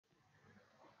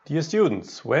Dear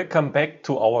students, welcome back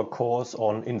to our course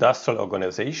on industrial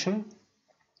organization.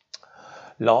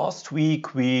 Last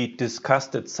week we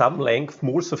discussed at some length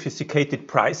more sophisticated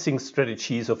pricing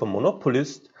strategies of a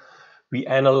monopolist. We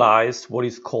analyzed what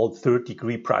is called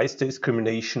third-degree price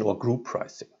discrimination or group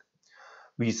pricing.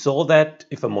 We saw that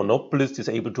if a monopolist is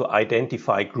able to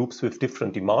identify groups with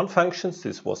different demand functions,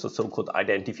 this was a so-called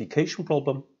identification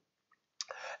problem,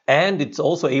 and it's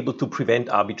also able to prevent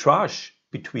arbitrage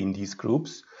between these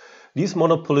groups, these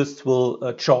monopolists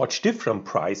will charge different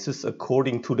prices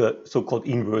according to the so-called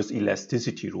inverse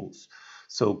elasticity rules.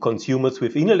 So consumers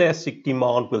with inelastic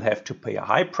demand will have to pay a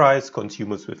high price,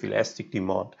 consumers with elastic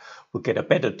demand will get a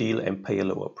better deal and pay a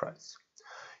lower price.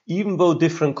 Even though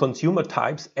different consumer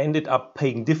types ended up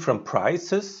paying different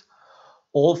prices,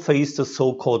 all face the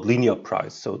so-called linear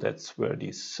price. So that's where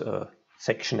this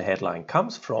section headline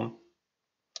comes from.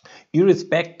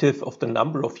 Irrespective of the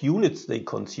number of units they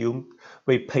consumed,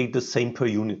 they paid the same per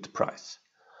unit price.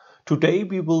 Today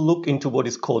we will look into what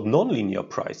is called nonlinear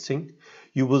pricing.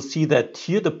 You will see that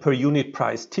here the per unit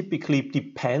price typically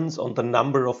depends on the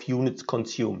number of units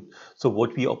consumed. So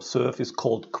what we observe is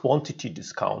called quantity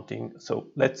discounting. So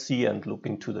let's see and look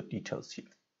into the details here.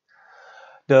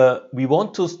 We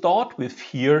want to start with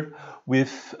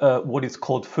what is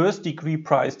called first-degree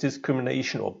price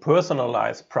discrimination or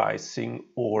personalized pricing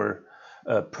or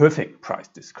perfect price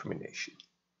discrimination.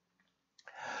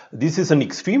 This is an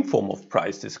extreme form of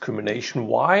price discrimination.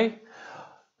 Why?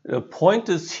 The point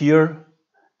is here,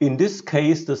 in this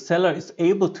case, the seller is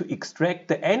able to extract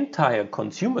the entire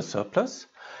consumer surplus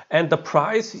and the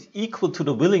price is equal to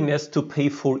the willingness to pay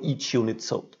for each unit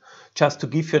sold. Just to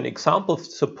give you an example,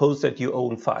 suppose that you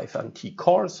own 5 antique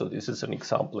cars. So this is an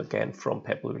example again from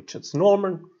Pebble Richards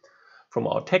Norman, from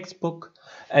our textbook.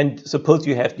 And suppose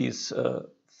you have these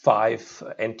 5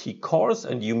 antique cars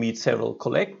and you meet several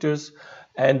collectors,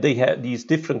 and these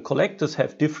different collectors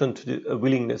have different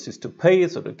willingnesses to pay.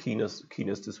 So the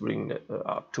keenest is willing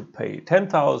up to pay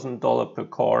 $10,000 per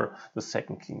car, the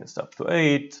second keenest up to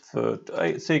 8,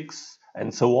 third 6,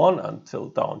 and so on until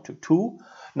down to 2.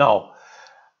 Now,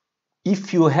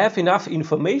 if you have enough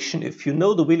information, if you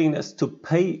know the willingness to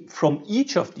pay from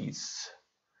each of these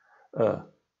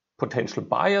potential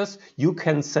buyers, you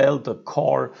can sell the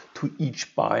car to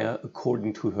each buyer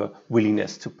according to her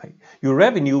willingness to pay. Your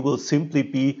revenue will simply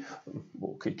be,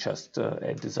 okay, just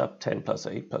add this up, 10 plus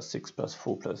 8 plus 6 plus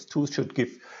 4 plus 2 should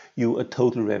give you a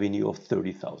total revenue of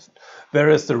 30,000.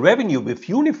 Whereas the revenue with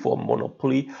uniform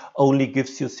monopoly only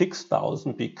gives you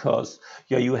 6,000 because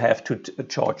you have to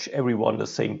charge everyone the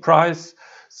same price.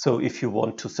 So if you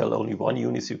want to sell only 1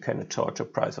 unit, you can charge a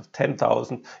price of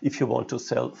 10,000. If you want to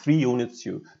sell 3 units,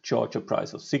 you charge a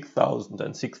price of 6,000,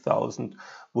 and 6,000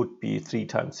 would be 3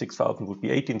 times 6,000 would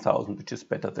be 18,000, which is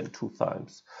better than 2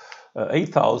 times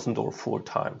 8,000 or 4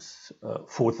 times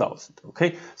 4,000.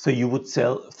 Okay, so you would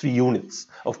sell 3 units.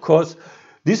 Of course,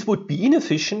 this would be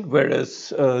inefficient,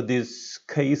 whereas this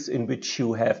case in which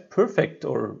you have perfect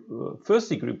or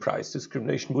first-degree price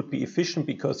discrimination would be efficient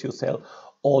because you sell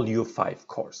all your 5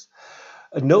 cars.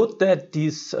 Note that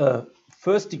this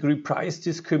first-degree price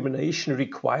discrimination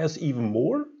requires even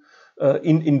more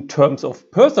in terms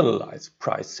of personalized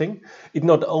pricing. It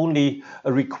not only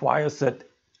requires that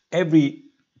every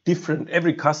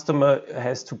customer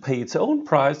has to pay its own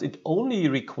price, it only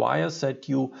requires that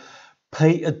you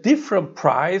pay a different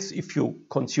price if you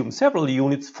consume several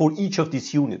units for each of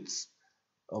these units.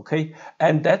 Okay,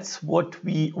 and that's what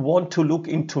we want to look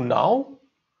into now.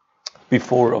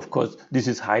 Before, of course, this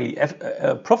is highly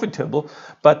profitable,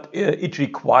 but it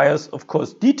requires, of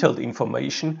course, detailed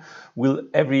information. Will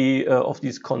every of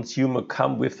these consumer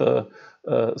come with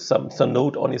some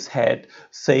note on his head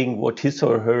saying what his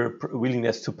or her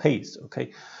willingness to pay is?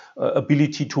 Okay,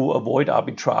 ability to avoid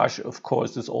arbitrage, of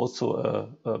course, is also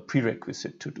a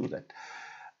prerequisite to do that.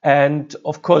 And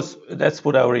of course, that's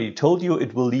what I already told you.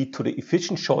 It will lead to the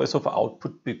efficient choice of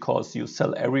output because you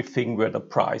sell everything where the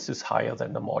price is higher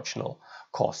than the marginal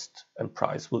cost, and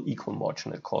price will equal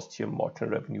marginal cost. Here, marginal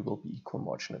revenue will be equal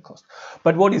marginal cost.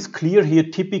 But what is clear here,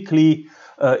 typically,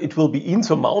 it will be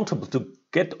insurmountable to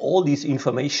get all this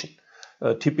information.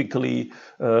 Typically,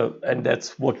 and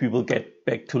that's what we will get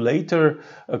back to later,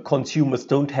 consumers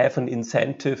don't have an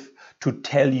incentive to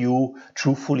tell you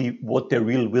truthfully what their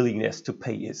real willingness to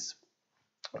pay is.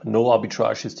 No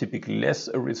arbitrage is typically less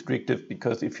restrictive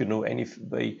because if you know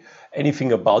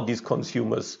anything about these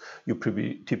consumers, you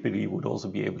typically would also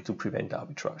be able to prevent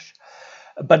arbitrage.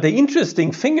 But the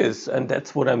interesting thing is, and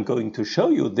that's what I'm going to show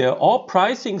you, there are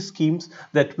pricing schemes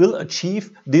that will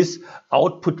achieve this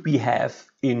output we have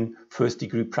in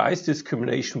first-degree price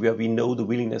discrimination, where we know the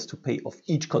willingness to pay of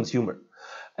each consumer.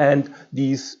 And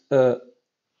these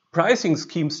pricing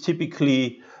schemes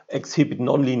typically exhibit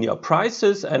nonlinear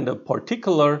prices, and a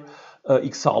particular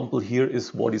example here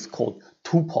is what is called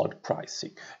two-pot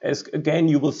pricing. As again,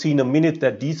 you will see in a minute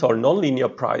that these are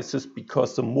nonlinear prices,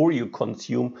 because the more you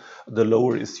consume, the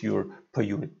lower is your per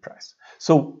unit price.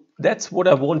 So that's what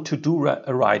I want to do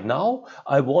right now.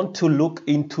 I want to look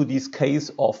into this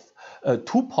case of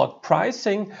two-pot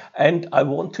pricing, and I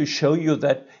want to show you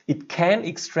that it can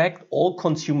extract all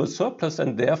consumer surplus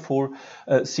and therefore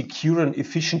secure an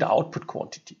efficient output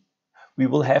quantity. We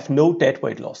will have no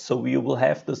deadweight loss, so we will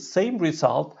have the same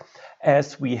result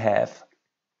as we have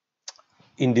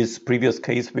in this previous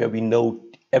case, where we know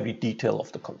every detail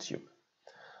of the consumer.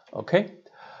 Okay,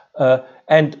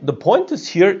 and the point is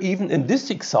here, even in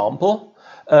this example,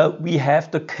 we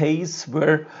have the case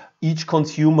where each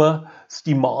consumer's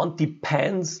demand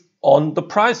depends on the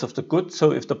price of the good.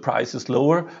 So if the price is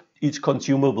lower, each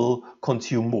consumer will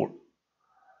consume more.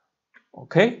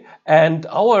 Okay, and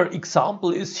our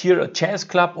example is here a jazz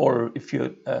club, or if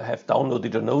you have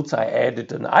downloaded the notes, I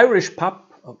added an Irish pub.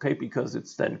 Okay, because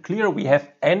it's then clear we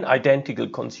have n identical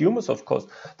consumers. Of course,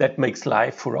 that makes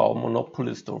life for our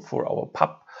monopolist or for our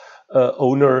pub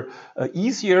owner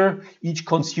easier. Each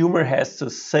consumer has the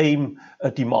same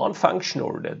demand function,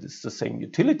 or that is the same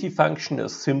utility function, a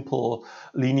simple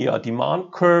linear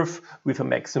demand curve with a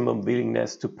maximum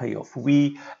willingness to pay of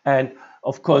V. And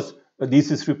of course,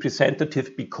 this is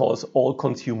representative because all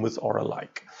consumers are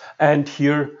alike. And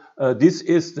here, this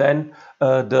is then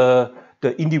the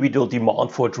individual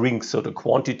demand for drinks. So the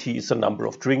quantity is the number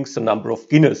of drinks, the number of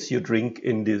Guinness you drink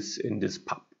in this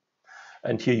pub.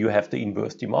 And here you have the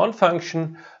inverse demand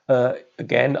function.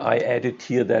 Again, I added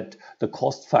here that the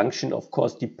cost function, of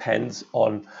course, depends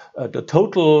on the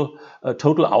total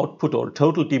output or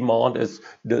total demand, as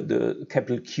the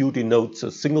capital Q denotes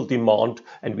a single demand,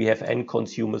 and we have n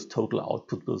consumers. Total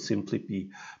output will simply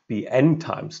be n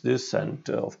times this, and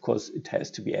of course, it has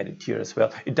to be added here as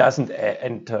well. It doesn't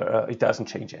it doesn't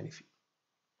change anything.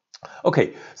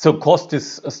 Okay, so cost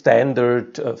is a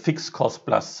standard fixed cost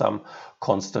plus some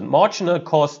constant marginal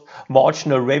cost.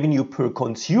 Marginal revenue per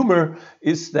consumer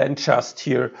is then just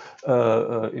here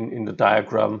in the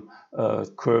diagram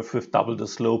curve with double the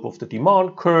slope of the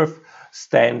demand curve.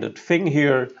 Standard thing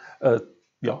here,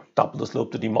 double the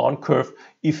slope of the demand curve.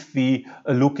 If we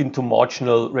look into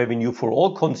marginal revenue for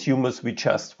all consumers, we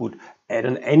just would add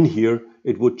an n here.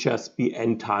 It would just be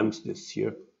n times this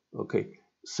here. Okay,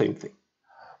 same thing.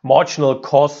 Marginal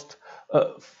cost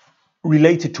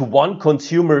related to one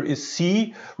consumer is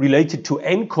C, related to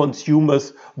n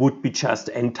consumers would be just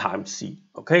n times C.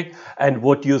 Okay, and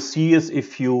what you see is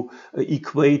if you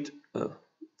equate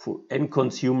for n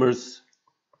consumers,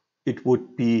 it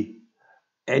would be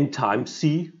n times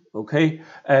C. Okay,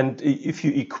 and if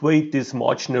you equate this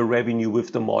marginal revenue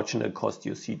with the marginal cost,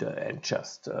 you see the n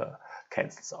just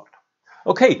cancels out.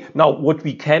 Okay, now what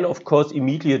we can, of course,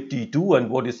 immediately do,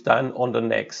 and what is done on the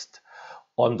next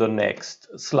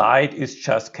slide, is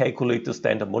just calculate the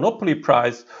standard monopoly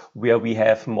price, where we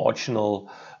have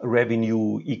marginal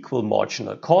revenue equal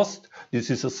marginal cost. This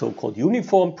is a so-called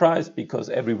uniform price because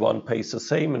everyone pays the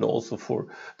same, and also for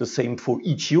the same for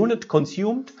each unit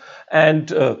consumed.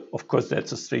 And of course,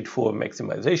 that's a straightforward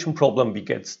maximization problem. We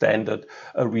get standard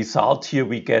result here.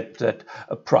 We get that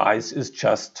a price is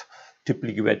just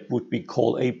typically what would be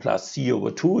called A plus C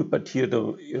over 2, but here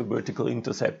the vertical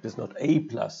intercept is not A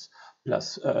plus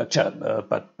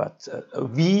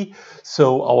V.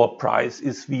 So our price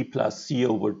is V plus C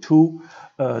over 2.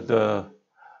 The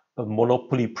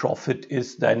monopoly profit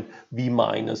is then V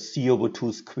minus C over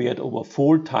 2 squared over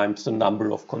 4 times the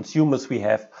number of consumers we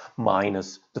have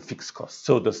minus the fixed cost.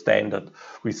 So the standard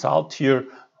result here,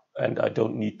 and I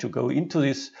don't need to go into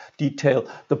this detail.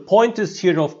 The point is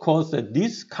here, of course, that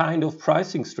this kind of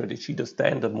pricing strategy, the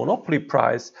standard monopoly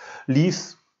price,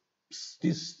 leaves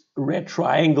this red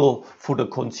triangle for the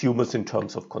consumers in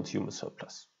terms of consumer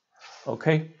surplus.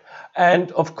 Okay,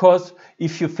 and of course,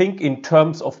 if you think in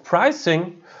terms of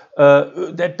pricing,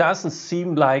 that doesn't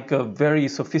seem like a very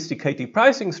sophisticated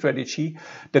pricing strategy.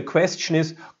 The question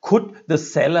is, could the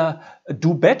seller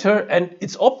do better? And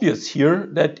it's obvious here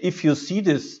that if you see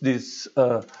this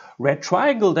red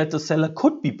triangle, that the seller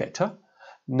could be better.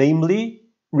 Namely,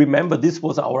 remember, this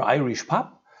was our Irish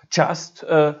pub.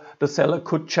 The seller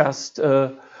could just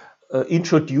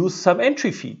introduce some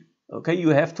entry fee. Okay, you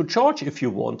have to charge if you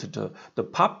wanted the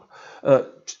pub,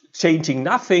 changing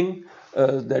nothing.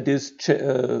 that is,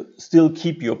 still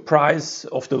keep your price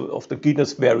of the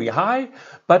Guinness very high,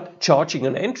 but charging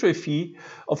an entry fee.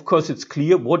 Of course, it's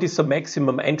clear what is the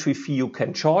maximum entry fee you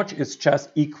can charge. It's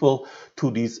just equal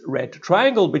to this red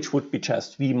triangle, which would be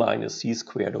just V minus C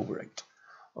squared over 8.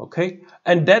 Okay,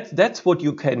 and that's what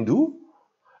you can do.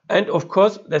 And of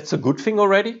course, that's a good thing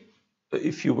already.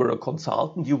 If you were a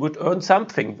consultant, you would earn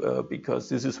something because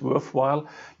this is worthwhile.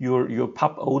 Your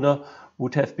pub owner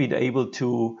would have been able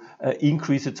to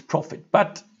increase its profit.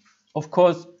 But of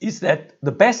course, is that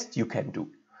the best you can do?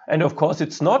 And of course,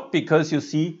 it's not, because you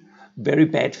see, very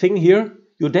bad thing here,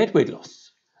 your deadweight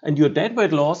loss. And your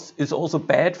deadweight loss is also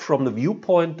bad from the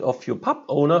viewpoint of your pub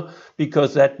owner,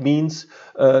 because that means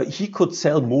he could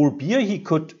sell more beer, he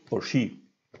could, or she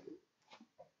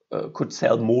could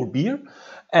sell more beer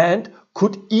and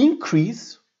could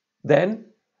increase then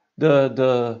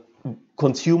the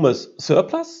consumer's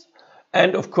surplus.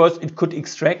 And of course, it could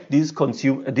extract this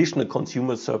additional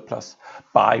consumer surplus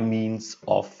by means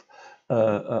of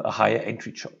a higher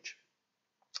entry charge.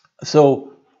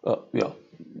 So, yeah,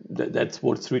 that's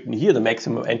what's written here. The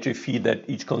maximum entry fee that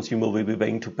each consumer will be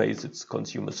willing to pay is its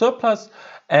consumer surplus.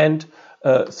 And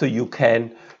so you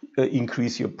can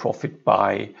increase your profit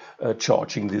by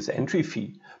charging this entry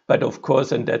fee. But of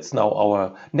course, and that's now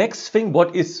our next thing,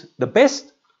 what is the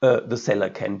best the seller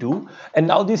can do? And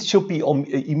now this should be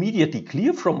immediately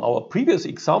clear from our previous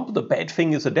example. The bad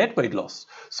thing is a deadweight loss.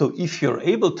 So if you're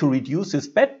able to reduce this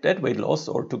bad deadweight loss,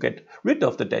 or to get rid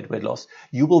of the deadweight loss,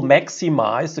 you will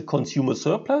maximize the consumer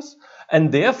surplus,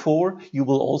 and therefore you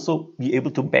will also be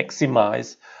able to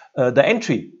maximize the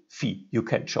entry fee you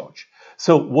can charge.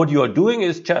 So what you are doing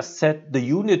is just set the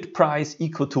unit price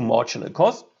equal to marginal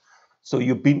cost. So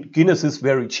your Guinness is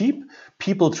very cheap.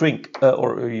 People drink,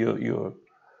 or your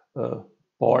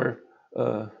bar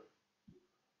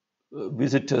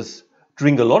visitors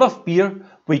drink a lot of beer.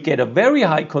 We get a very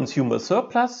high consumer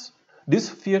surplus,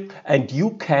 this year, and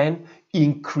you can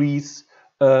increase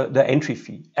the entry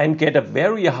fee and get a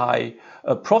very high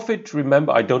profit.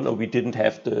 Remember, I don't know, we didn't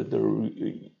have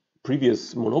the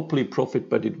previous monopoly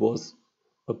profit, but it was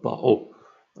about,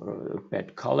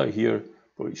 bad color here,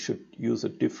 or we should use a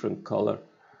different color.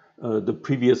 The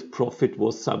previous profit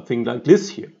was something like this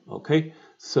here, okay?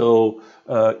 So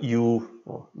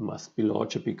must be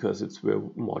larger because it's where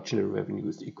marginal revenue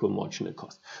is equal marginal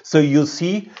cost. So you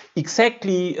see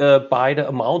exactly by the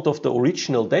amount of the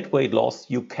original deadweight loss,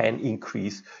 you can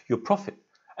increase your profit.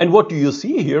 And what do you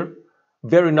see here?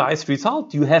 Very nice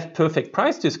result. You have perfect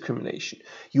price discrimination.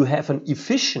 You have an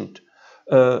efficient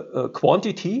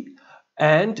quantity,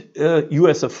 and you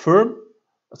as a firm,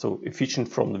 so efficient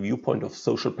from the viewpoint of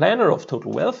social planner, of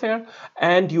total welfare,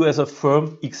 and you as a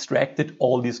firm extracted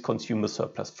all this consumer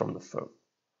surplus from the firm,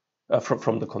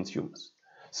 from the consumers.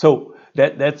 So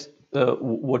that's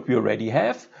what we already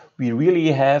have. We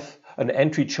really have an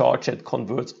entry charge that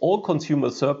converts all consumer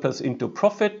surplus into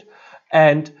profit,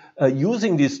 and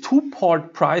using this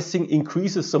two-part pricing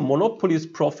increases the monopoly's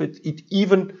profit. It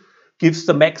even gives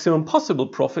the maximum possible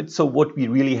profit. So what we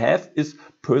really have is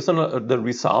the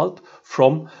result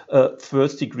from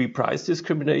first-degree price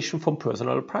discrimination from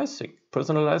personalized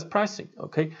pricing.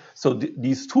 Okay, so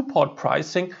these two-part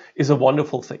pricing is a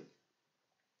wonderful thing.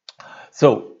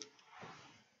 So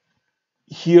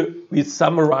here we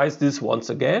summarize this once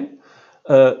again.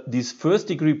 This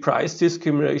first-degree price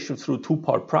discrimination through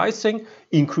two-part pricing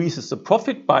increases the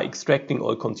profit by extracting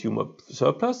all consumer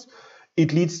surplus.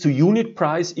 It leads to unit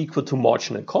price equal to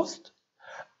marginal cost,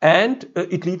 and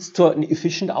it leads to an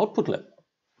efficient output level.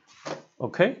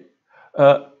 Okay?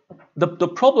 The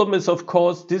problem is, of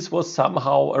course, this was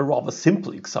somehow a rather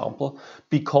simple example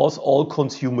because all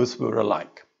consumers were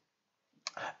alike.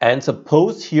 And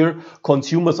suppose here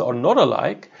consumers are not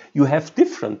alike, you have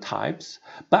different types,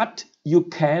 but you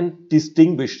can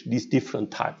distinguish these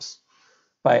different types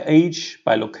by age,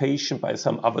 by location, by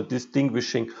some other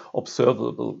distinguishing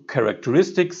observable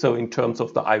characteristics. So in terms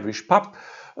of the Irish pub,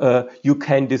 you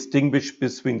can distinguish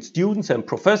between students and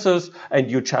professors, and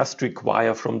you just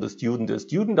require from the student a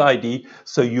student ID,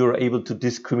 so you're able to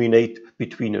discriminate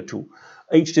between the two.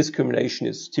 Age discrimination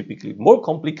is typically more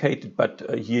complicated, but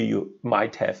here you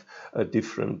might have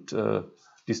different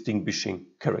distinguishing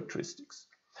characteristics.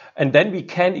 And then we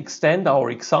can extend our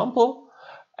example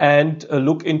and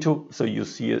look into, so you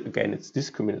see again, it's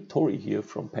discriminatory here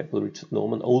from Pepple, Richard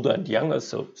Norman, older and younger,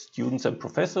 so students and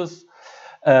professors.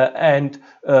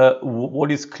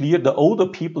 What is clear, the older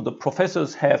people, the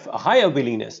professors, have a higher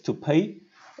willingness to pay.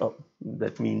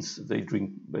 That means they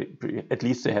drink, at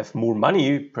least they have more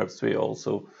money, perhaps they are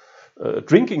also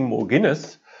drinking more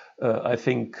Guinness. I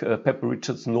think Pepper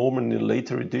Richards Norman in a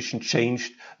later edition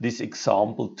changed this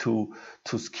example to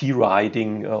ski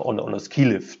riding on a ski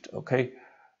lift. Okay,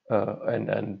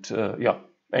 yeah.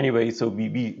 Anyway, so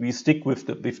we stick with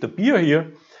the beer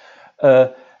here.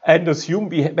 And assume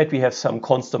that we have some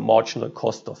constant marginal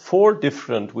cost of 4,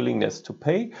 different willingness to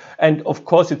pay. And of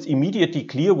course, it's immediately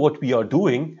clear what we are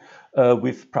doing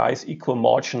with price equal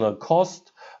marginal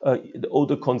cost. The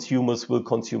older consumers will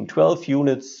consume 12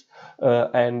 units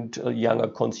and younger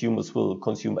consumers will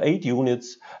consume 8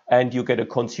 units. And you get a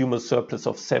consumer surplus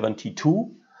of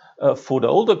 72 for the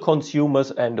older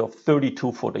consumers and of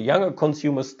 32 for the younger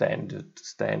consumers.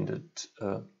 Standard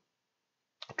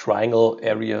triangle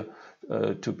area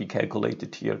to be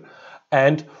calculated here.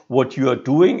 And what you are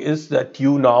doing is that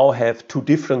you now have 2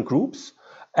 different groups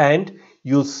and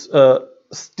you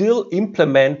still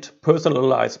implement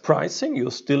personalized pricing. You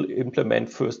still implement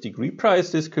first degree price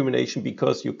discrimination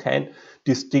because you can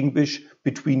distinguish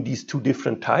between these 2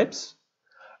 different types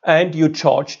and you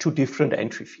charge 2 different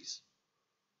entry fees.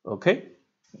 Okay,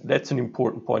 that's an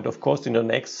important point. Of course, in the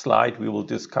next slide, we will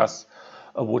discuss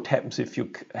what happens if you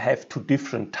have 2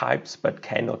 different types but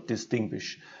cannot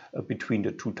distinguish between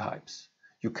the 2 types.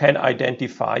 You can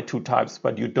identify 2 types,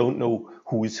 but you don't know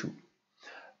who is who.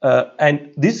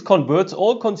 And this converts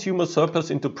all consumer surplus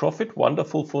into profit.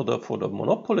 Wonderful for the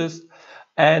monopolist.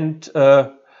 And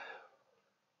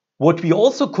what we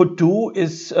also could do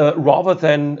is rather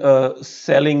than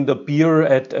selling the beer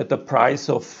at the price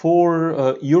of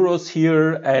 4 euros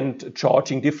here and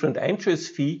charging different entries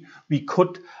fee, we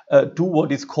could do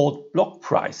what is called block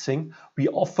pricing. We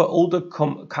offer older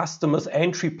customers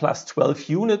entry plus 12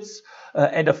 units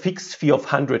at a fixed fee of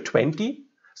 120.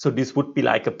 So this would be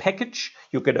like a package.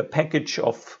 You get a package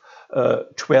of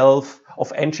 12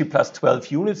 of entry plus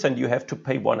 12 units and you have to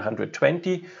pay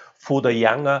 120. For the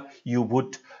younger, you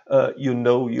would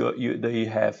they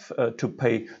have to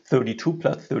pay 32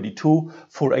 plus 32.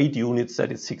 For 8 units,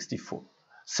 that is 64.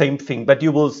 Same thing, but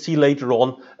you will see later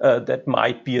on that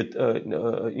might be an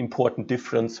important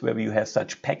difference where you have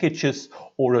such packages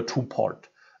or a 2-part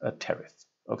tariff.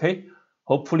 Okay,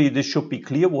 hopefully this should be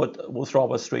clear. What was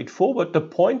rather straightforward. The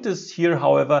point is here,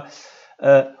 however,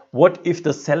 what if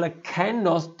the seller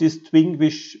cannot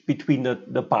distinguish between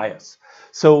the buyers?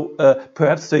 So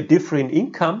perhaps they differ in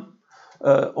income.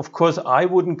 Of course, I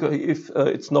wouldn't go if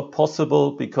it's not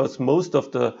possible because most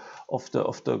of the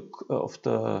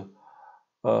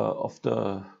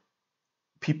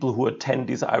people who attend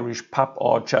this Irish pub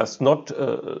are just not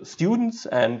students,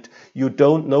 and you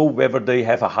don't know whether they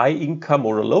have a high income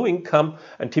or a low income.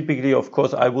 And typically, of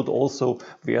course, I would also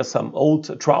wear some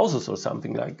old trousers or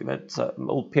something like that, an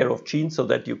old pair of jeans, so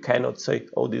that you cannot say,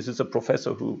 oh, this is a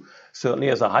professor who certainly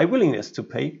has a high willingness to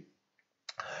pay.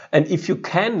 And if you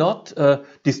cannot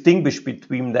distinguish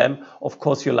between them, of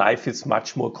course, your life is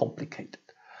much more complicated.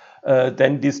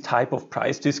 Then this type of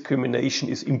price discrimination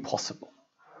is impossible.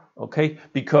 Okay,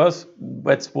 because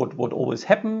that's what always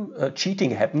happens.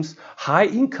 Cheating happens. High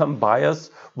income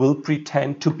buyers will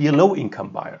pretend to be a low income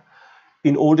buyer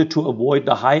in order to avoid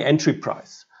the high entry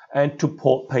price and to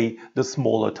pay the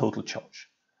smaller total charge.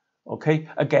 Okay,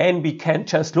 again, we can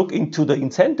just look into the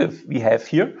incentive we have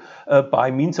here by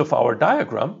means of our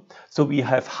diagram. So we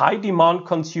have high demand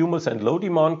consumers and low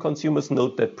demand consumers.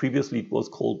 Note that previously it was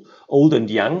called old and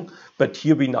young, but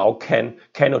here we now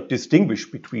cannot distinguish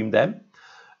between them.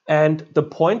 And the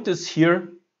point is here,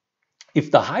 if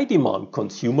the high demand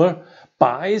consumer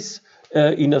buys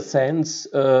in a sense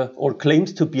or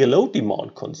claims to be a low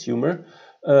demand consumer,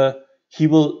 he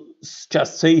will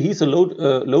just say he's a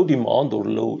low demand or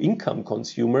low income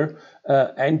consumer,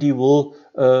 and he will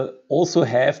also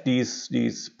have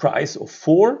these price of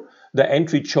 4, the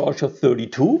entry charge of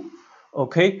 32,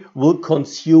 okay, will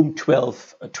consume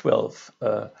 12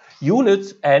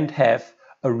 units and have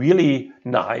a really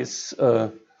nice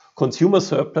consumer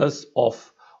surplus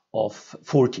of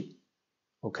 40.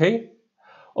 Okay,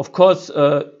 of course,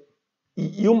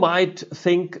 you might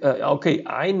think, okay,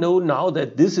 I know now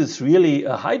that this is really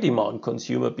a high demand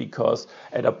consumer because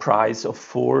at a price of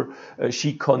 4,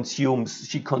 she consumes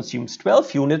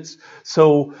 12 units.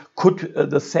 So could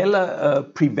the seller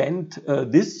prevent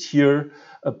this here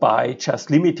by just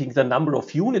limiting the number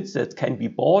of units that can be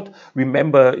bought?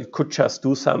 Remember, it could just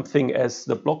do something as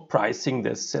the block pricing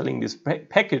that's selling this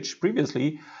package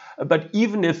previously. But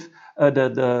even if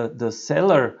the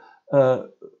seller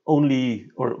only,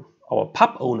 or our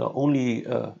pub owner only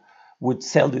would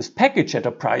sell this package at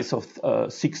a price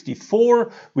of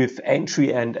 64 with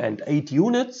entry and 8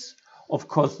 units, of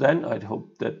course, then I'd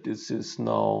hope that this is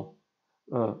now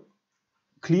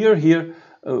clear here.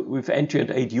 with entry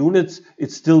at 8 units,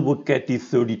 it still would get the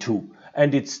 32.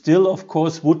 And it still, of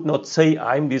course, would not say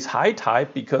I'm this high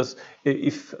type, because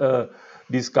if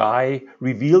this guy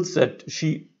reveals that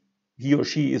he or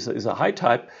she is a high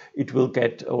type, it will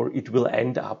get, or it will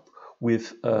end up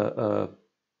with a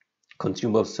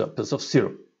consumer surplus of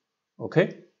 0.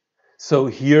 Okay? So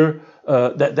here,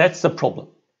 that's the problem.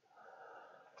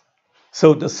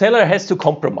 So the seller has to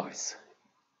compromise.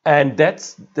 And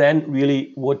that's then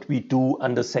really what we do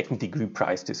under second-degree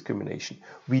price discrimination.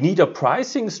 We need a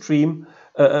pricing scheme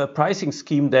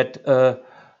that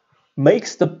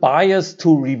makes the buyers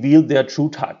to reveal their true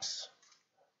types.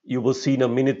 You will see in a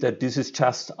minute that this is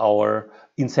just our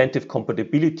incentive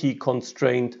compatibility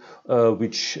constraint,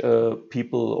 which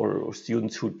people or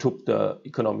students who took the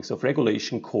Economics of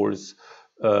Regulation course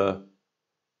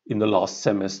in the last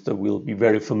semester will be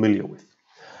very familiar with.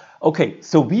 Okay,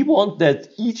 so we want that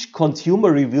each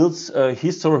consumer reveals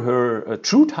his or her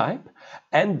true type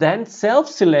and then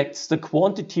self-selects the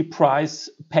quantity price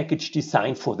package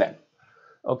designed for them.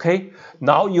 Okay,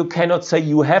 now you cannot say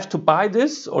you have to buy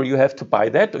this or you have to buy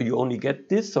that, or you only get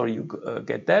this or you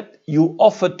get that. You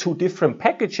offer 2 different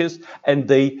packages and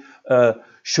they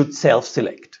should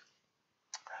self-select.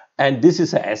 And this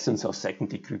is the essence of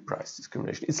second-degree price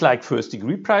discrimination. It's like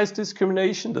first-degree price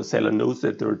discrimination. The seller knows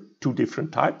that there are 2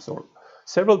 different types or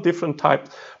several different types,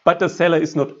 but the seller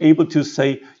is not able to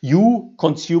say, you,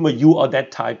 consumer, you are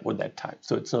that type or that type.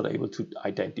 So it's not able to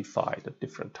identify the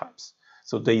different types.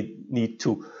 So they need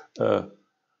to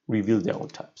reveal their own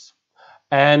types.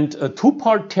 And a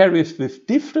 2-part tariff with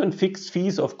different fixed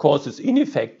fees, of course, is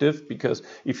ineffective, because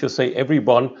if you say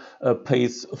everyone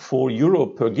pays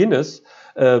 €4 per Guinness,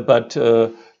 but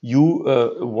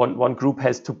one group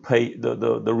has to pay,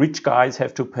 the rich guys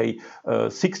have to pay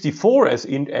 64 as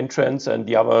entrance and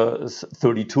the others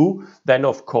 32, then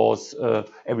of course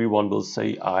everyone will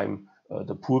say I'm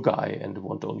the poor guy and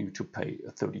want only to pay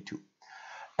 32.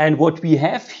 And what we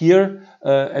have here,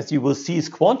 as you will see, is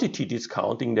quantity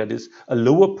discounting, that is a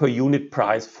lower per unit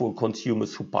price for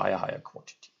consumers who buy a higher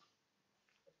quantity.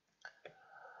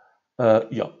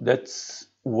 Yeah, that's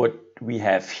what we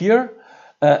have here.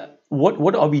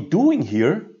 What are we doing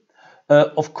here?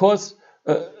 Of course,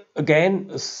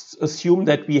 again, assume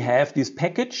that we have this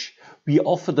package. We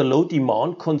offer the low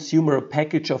demand consumer a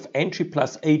package of entry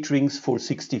plus 8 rings for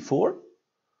 64.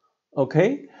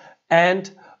 Okay,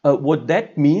 and what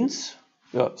that means,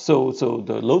 so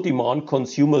the low demand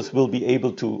consumers will be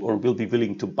able to, or will be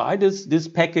willing to buy this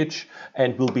package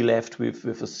and will be left with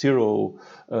a 0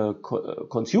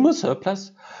 consumer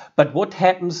surplus. But what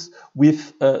happens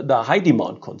with the high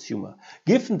demand consumer?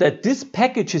 Given that this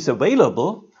package is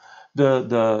available,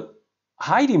 the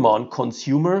high demand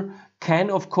consumer can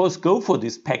of course go for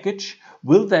this package,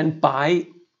 will then buy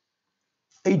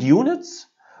 8 units,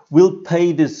 will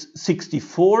pay this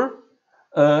 64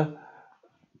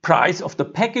 price of the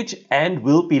package and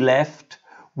will be left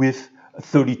with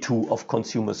 32 of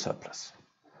consumer surplus.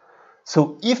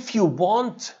 So if you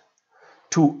want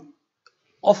to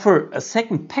offer a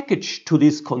second package to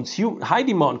these high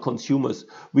demand consumers,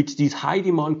 which these high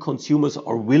demand consumers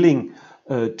are willing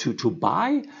to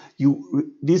buy,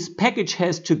 this package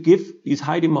has to give these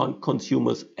high demand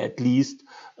consumers at least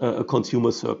a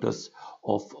consumer surplus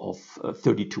of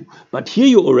 32. But here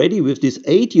you already, with this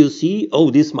 8, you see, oh,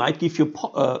 this might give you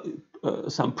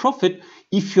some profit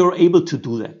if you're able to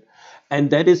do that.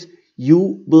 And that is,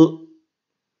 you will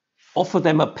offer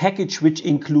them a package which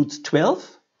includes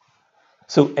 12.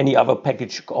 So any other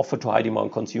package offered to high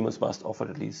demand consumers must offer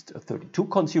at least a 32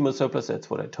 consumer surplus. That's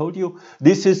what I told you.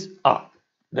 This is,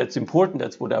 that's important.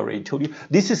 That's what I already told you.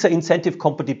 This is an incentive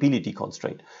compatibility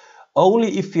constraint.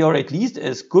 Only if you are at least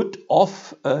as good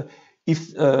off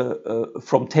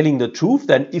from telling the truth,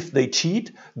 then if they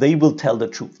cheat, they will tell the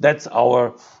truth. That's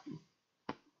our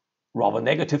rather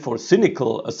negative or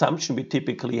cynical assumption we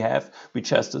typically have. We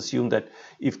just assume that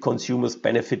if consumers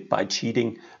benefit by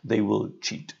cheating, they will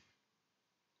cheat.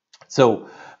 So,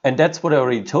 and that's what I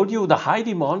already told you. The high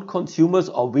demand consumers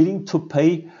are willing to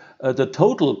pay the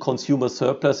total consumer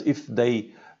surplus if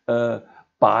they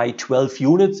buy 12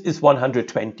 units is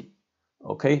 120.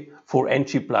 Okay, for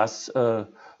entry plus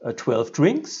 12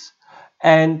 drinks.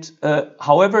 And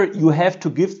however, you have to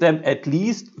give them at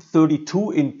least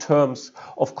 32 in terms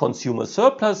of consumer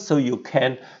surplus, so you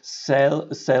can sell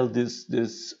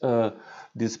this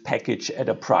package at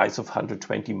a price of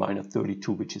 120 minus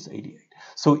 32, which is 88.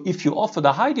 So if you offer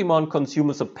the high demand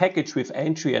consumers a package with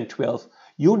entry and 12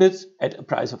 units at a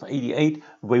price of 88,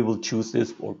 they will choose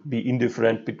this or be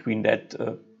indifferent between that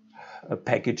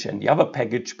package and the other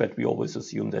package, but we always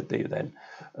assume that they then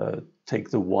take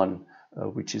the one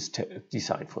which is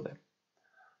designed for them.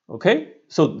 Okay,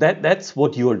 so that's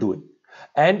what you are doing.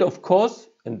 And of course,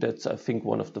 and that's I think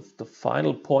one of the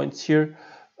final points here,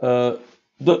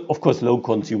 of course low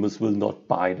consumers will not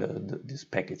buy this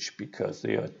package because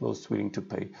they are at most willing to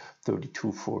pay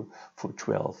 32 for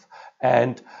 12.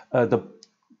 And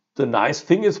the nice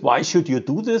thing is, why should you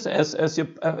do this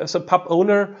as a pub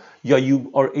owner? Yeah,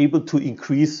 you are able to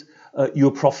increase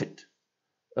your profit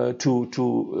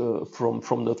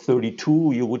from the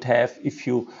 32 you would have if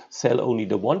you sell only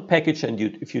the one package, and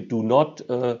if you do not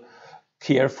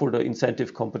care for the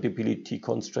incentive compatibility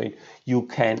constraint, you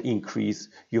can increase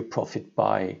your profit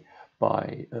by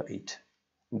 8.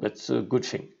 That's a good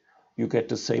thing. You get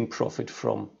the same profit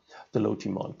from the low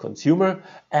demand consumer.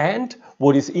 And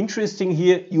what is interesting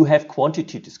here, you have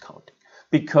quantity discounting,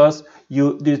 because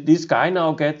this guy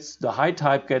now gets, the high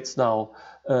type gets now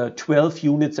 12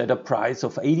 units at a price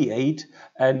of 88,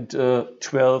 and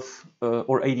 12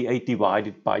 or 88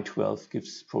 divided by 12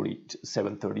 gives probably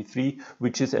 733,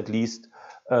 which is at least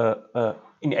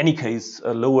in any case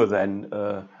lower than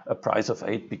a price of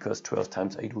 8, because 12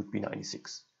 times 8 would be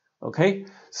 96. Okay,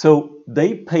 so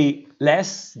they pay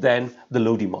less than the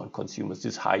low demand consumers,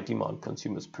 this high demand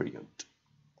consumers per unit.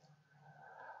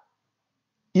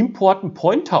 Important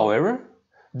point, however,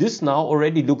 this now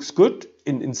already looks good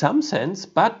in some sense,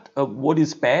 but what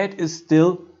is bad is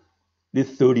still the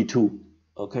 32.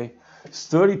 Okay,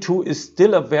 32 is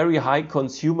still a very high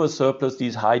consumer surplus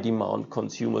these high demand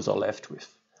consumers are left with.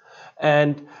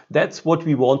 And that's what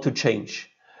we want to change.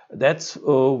 That's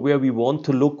where we want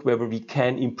to look whether we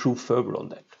can improve further on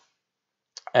that.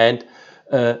 And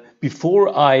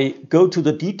before I go to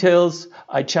the details,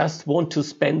 I just want to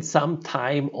spend some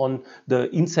time on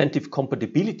the incentive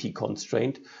compatibility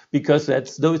constraint, because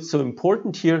though it's so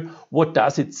important here, what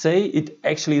does it say? It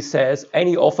actually says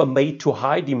any offer made to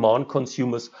high demand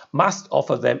consumers must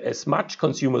offer them as much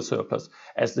consumer surplus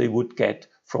as they would get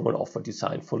from an offer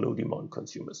designed for low demand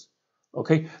consumers.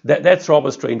 Okay, that's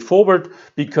rather straightforward,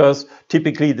 because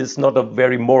typically this is not a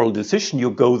very moral decision.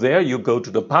 You go there, you go to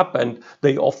the pub, and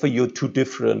they offer you 2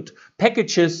 different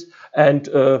packages, and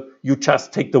you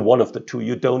just take the one of the 2.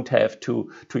 You don't have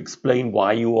to explain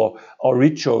why you are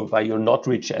rich or why you're not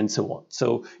rich, and so on.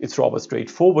 So it's rather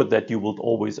straightforward that you would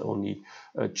always only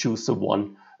choose the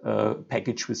one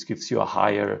package which gives you a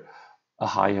higher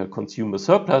consumer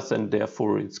surplus, and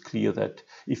therefore it's clear that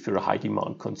if you're a high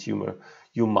demand consumer,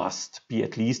 you must be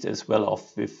at least as well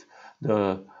off with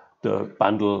the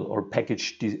bundle or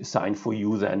package designed for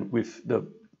you than with the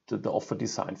offer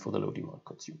designed for the low demand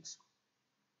consumers.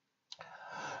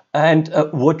 And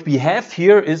what we have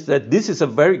here is that this is a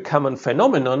very common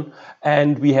phenomenon,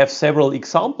 and we have several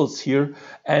examples here.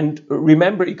 And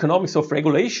remember, economics of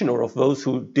regulation, or of those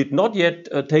who did not yet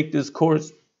take this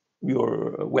course,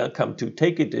 you're welcome to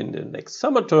take it in the next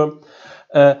summer term,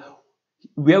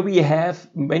 where we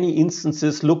have many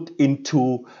instances looked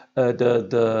into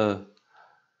the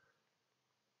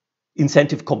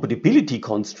incentive compatibility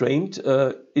constraint.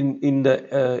 In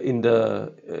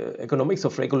the economics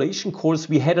of regulation course,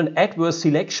 we had an adverse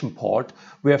selection part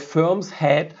where firms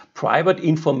had private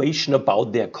information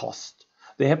about their cost.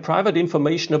 They had private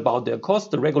information about their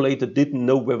cost. The regulator didn't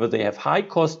know whether they have high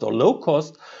cost or low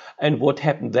cost. And what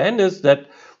happened then is that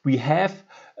we have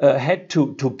had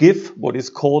to give what is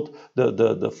called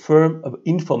the firm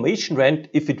information rent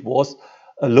if it was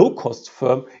a low-cost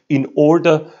firm, in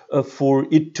order for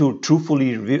it to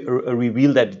truthfully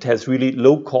reveal that it has really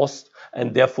low cost,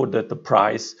 and therefore that the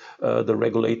price the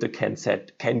regulator can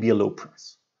set can be a low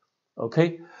price.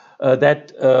 Okay,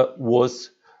 that was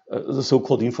the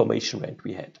so-called information rent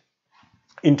we had.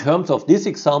 In terms of this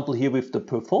example here with the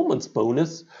performance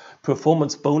bonuses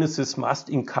must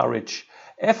encourage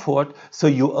effort, so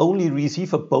you only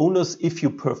receive a bonus if you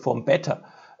perform better,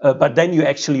 but then you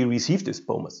actually receive this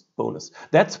bonus.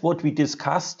 That's what we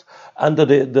discussed under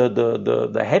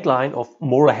the headline of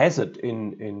moral hazard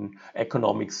in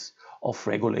economics of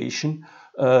regulation.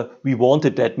 We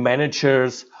wanted that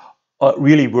managers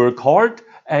really work hard,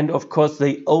 and of course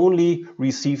they only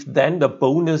received then the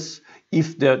bonus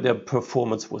if their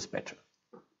performance was better.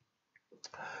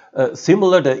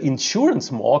 Similar, the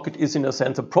insurance market is in a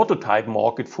sense a prototype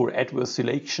market for adverse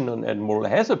selection and moral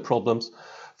hazard problems.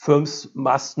 Firms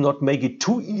must not make it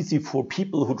too easy for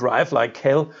people who drive like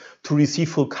hell to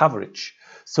receive full coverage.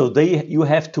 So you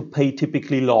have to pay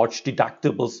typically large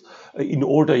deductibles in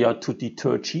order to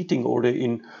deter cheating, or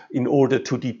in order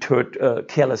to deter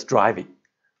careless driving.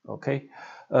 Okay,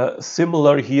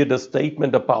 Similar here, the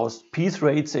statement about piece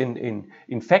rates in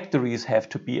factories have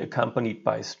to be accompanied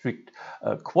by strict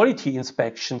quality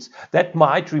inspections. That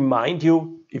might remind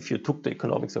you, if you took the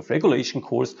economics of regulation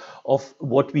course, of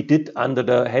what we did under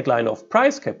the headline of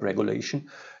price cap regulation.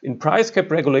 In price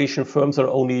cap regulation, firms are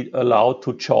only allowed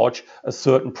to charge a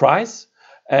certain price,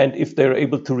 and if they're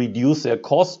able to reduce their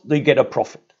cost, they get a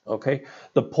profit. Okay,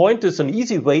 the point is, an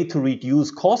easy way to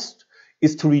reduce cost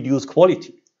is to reduce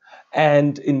quality.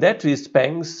 And in that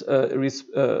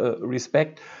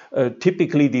respect,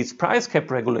 typically this price cap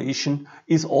regulation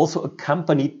is also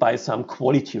accompanied by some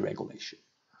quality regulation.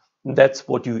 And that's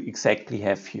what you exactly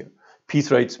have here.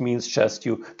 Piece rates means just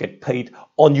you get paid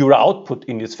on your output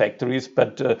in these factories,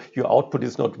 but your output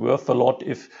is not worth a lot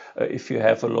if you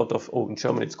have a lot of, in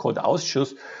German it's called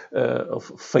Ausschuss,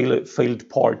 of failed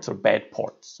parts or bad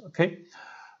parts. Okay.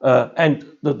 And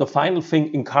the final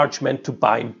thing, encouragement to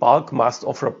buy in bulk must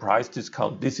offer a price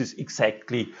discount. This is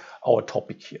exactly our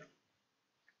topic here.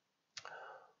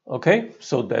 Okay,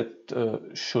 so that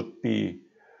should be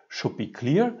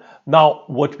clear. Now,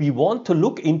 what we want to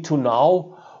look into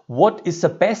now, what is the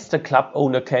best a club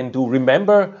owner can do?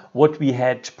 Remember what we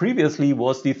had previously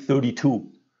was the 32.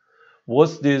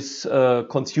 Was this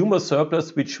consumer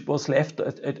surplus which was left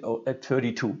at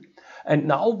 32. And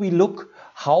now we look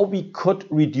how we could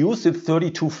reduce it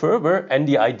 32 further. And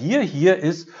the idea here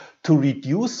is to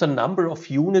reduce the number of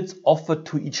units offered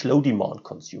to each low demand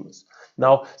consumers.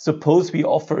 Now, suppose we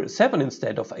offer 7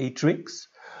 instead of 8 drinks.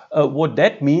 What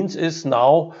that means is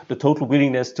now the total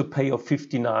willingness to pay of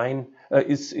 59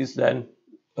 is then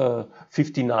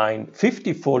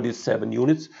 59.50 for these 7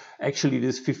 units. Actually,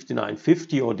 this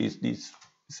 59.50, or this is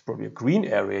probably a green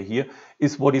area here,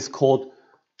 is what is called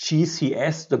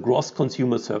GCS, the gross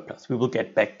consumer surplus. We will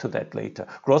get back to that later.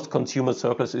 Gross consumer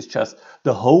surplus is just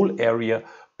the whole area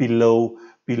below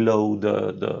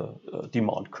the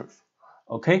demand curve.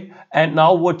 Okay, and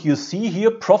now what you see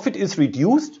here, profit is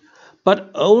reduced,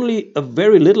 but only a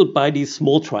very little by this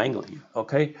small triangle here.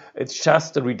 Okay, it's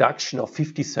just a reduction of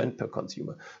 50 cents per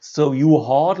consumer. So you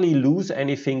hardly lose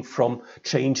anything from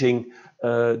changing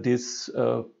this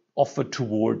offer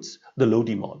towards the low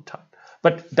demand type.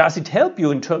 But does it help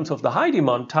you in terms of the high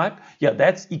demand type? Yeah,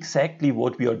 that's exactly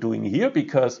what we are doing here,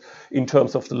 because in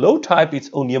terms of the low type,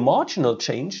 it's only a marginal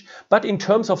change. But in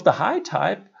terms of the high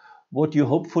type, what you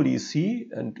hopefully see,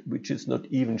 and which is not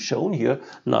even shown here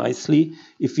nicely,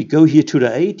 if we go here to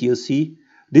the 8, you see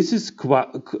this is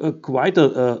quite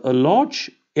a large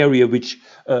area which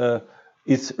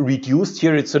is reduced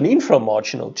here. It's an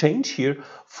inframarginal change here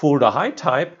for the high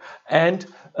type. And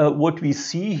what we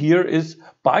see here is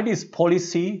by this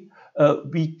policy,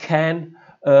 we can,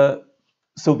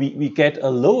 so we get a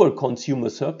lower consumer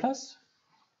surplus,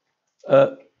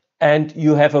 and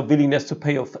you have a willingness to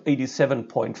pay of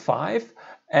 87.5.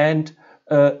 And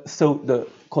so the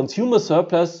consumer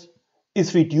surplus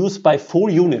is reduced by 4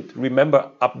 units.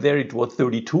 Remember, up there it was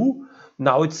 32,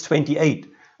 now it's 28.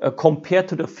 Compared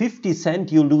to the 50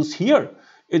 cents you lose here,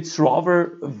 it's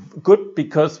rather good,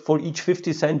 because for each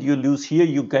 50 cents you lose here,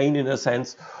 you gain in a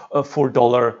sense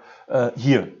 $4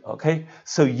 here. Okay,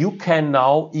 so you can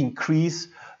now increase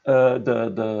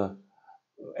the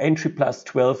entry plus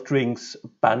 12 drinks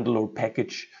bundle or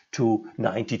package to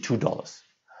 $92,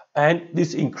 and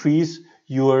this increase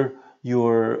your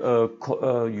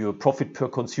profit per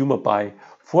consumer by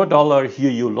 $4.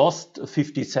 Here you lost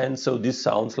 50 cents, so this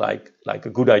sounds like a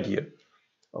good idea.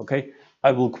 Okay,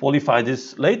 I will qualify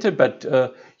this later, but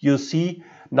you see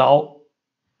now,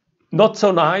 not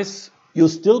so nice. You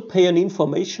still pay an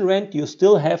information rent. You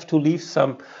still have to leave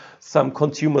some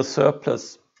consumer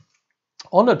surplus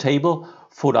on the table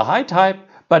for the high type,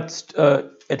 but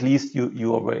at least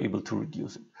you were able to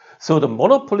reduce it. So the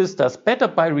monopolist does better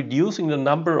by reducing the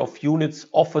number of units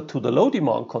offered to the low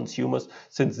demand consumers,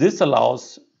 since this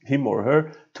allows him or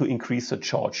her to increase the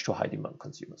charge to high demand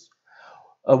consumers.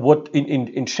 What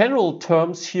in general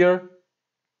terms here,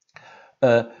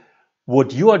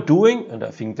 what you are doing, and I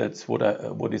think that's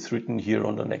what is written here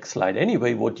on the next slide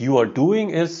anyway, what you are doing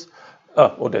is,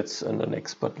 that's on the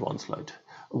next but one slide.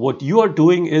 What you are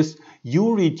doing is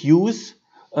you reduce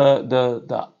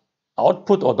the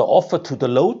output or the offer to the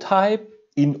low type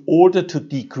in order to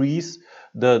decrease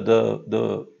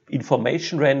the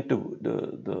information rent,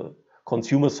 the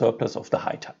consumer surplus of the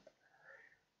high type.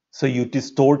 So you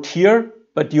distort here,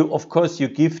 but of course you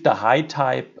give the high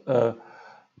type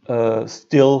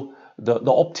still the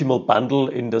optimal bundle,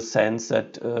 in the sense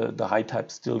that the high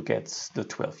type still gets the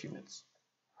 12 units.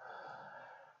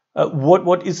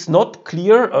 What is not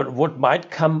clear, or what might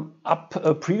come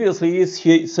up previously, is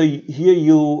here. So here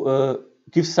you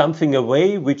give something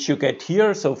away, which you get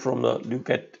here. So you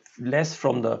get less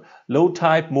from the low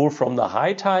type, more from the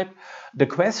high type. The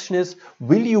question is,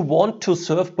 will you want to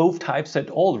serve both types at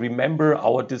all? Remember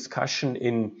our discussion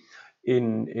in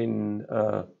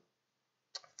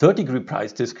third-degree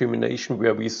price discrimination,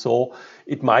 where we saw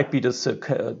it might be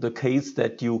the case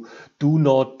that you do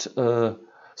not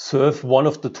serve one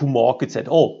of the two markets at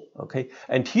all. Okay,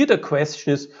 and here the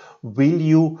question is, will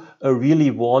you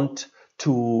really want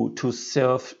to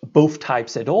serve both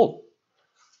types at all?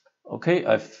 Okay,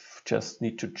 I just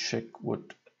need to check what,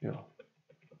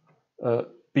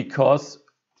 because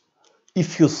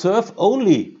if you serve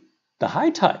only the high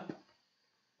type,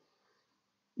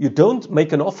 you don't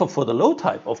make an offer for the low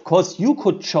type. Of course, you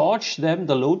could charge them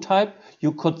the low type.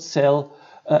 You could sell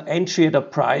entry at a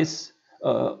price,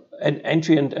 an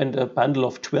entry and a bundle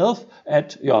of 12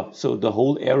 at, so the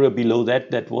whole area below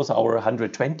that was our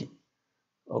 120.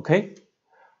 Okay,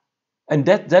 and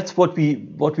that's what we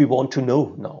want to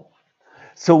know now.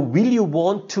 So will you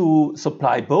want to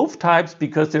supply both types?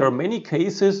 Because there are many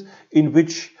cases in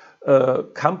which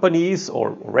companies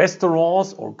or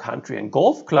restaurants or country and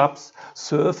golf clubs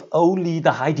serve only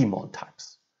the high demand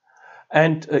types.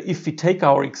 And if we take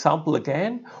our example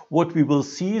again, what we will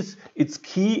see is it's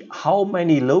key how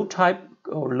many low type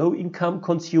or low income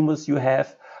consumers you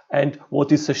have and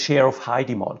what is the share of high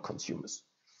demand consumers.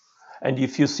 And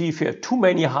if you have too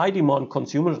many high demand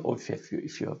consumers, or if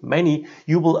you have many,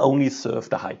 you will only serve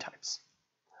the high types.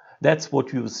 That's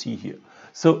what we will see here.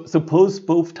 So suppose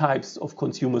both types of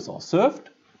consumers are served,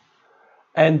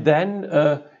 and then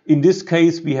in this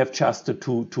case we have just the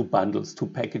two bundles, two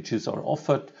packages are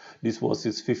offered. This was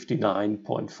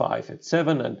 59.5 at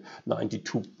 7 and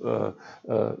 92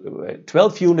 at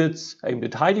 12 units aimed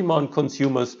at high demand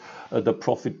consumers. The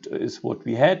profit is what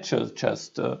we had,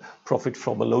 just profit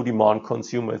from a low demand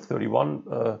consumer at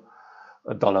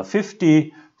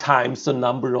 $31.50 times the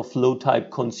number of low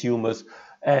type consumers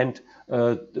and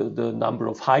the number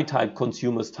of high type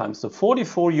consumers times the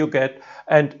 44 you get.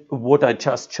 And what I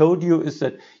just showed you is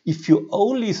that if you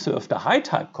only serve the high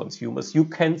type consumers, you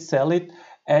can sell it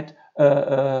at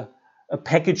a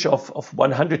package of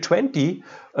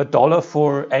 $120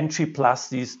 for entry plus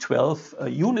these 12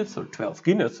 units or 12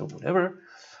 guineas or whatever.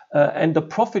 And the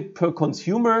profit per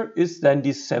consumer is then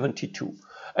this 72.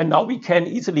 And now we can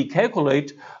easily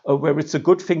calculate where it's a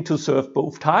good thing to serve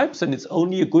both types, and it's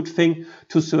only a good thing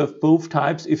to serve both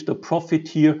types if the profit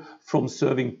here from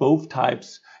serving both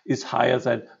types is higher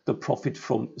than the profit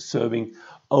from serving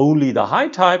only the high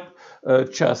type.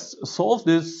 Just solve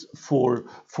this for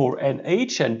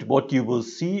NH, and what you will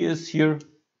see is here,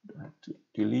 I have to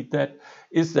delete that,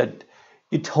 is that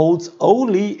it holds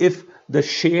only if the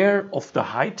share of the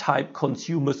high type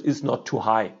consumers is not too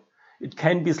high. It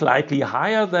can be slightly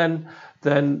higher than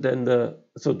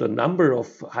the number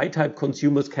of high type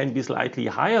consumers can be slightly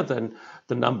higher than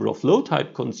the number of low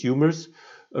type consumers.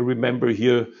 Remember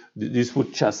here, this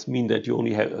would just mean that you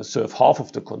only serve half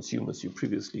of the consumers you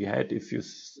previously had if you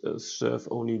serve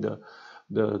only the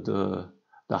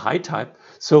high type.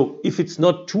 So if it's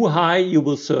not too high, you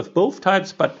will serve both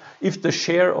types. But if the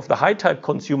share of the high type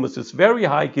consumers is very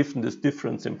high, given this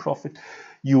difference in profit,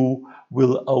 you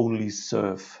will only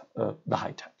serve the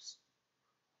high types.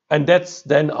 And that's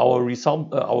then our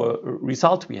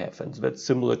result we have. And that's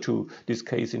similar to this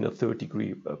case in a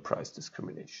third-degree price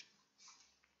discrimination.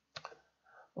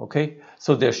 Okay,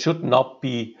 so there should not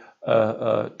be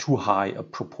too high a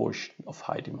proportion of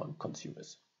high demand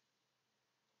consumers.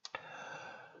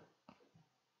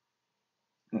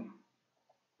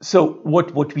 So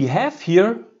what we have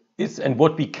here is, and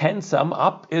what we can sum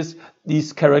up is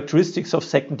these characteristics of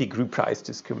second-degree price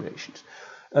discrimination.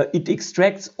 It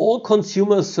extracts all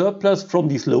consumer surplus from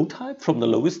these low type, from the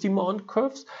lowest demand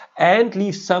curves, and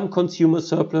leaves some consumer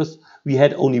surplus. We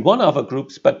had only one other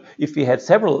groups, but if we had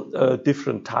several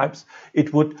different types,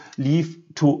 it would leave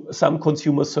to some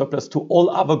consumer surplus to all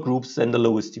other groups than the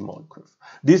lowest demand curve.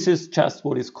 This is just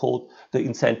what is called the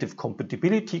incentive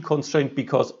compatibility constraint,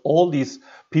 because all these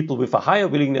people with a higher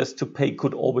willingness to pay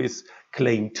could always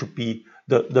claim to be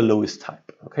the lowest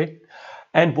type. Okay.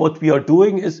 And what we are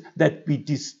doing is that we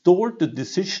distort the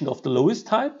decision of the lowest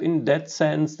type in that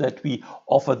sense that we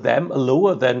offer them a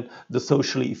lower than the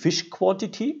socially efficient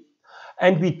quantity.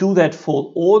 And we do that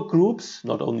for all groups,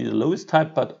 not only the lowest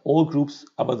type, but all groups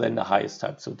other than the highest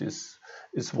type. So this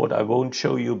is what I won't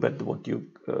show you, but what you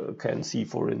can see,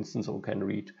 for instance, or can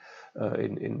read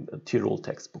in a Tirol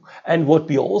textbook. And what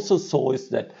we also saw is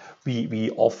that we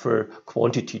offer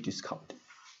quantity discounting.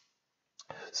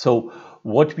 So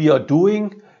what we are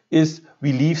doing is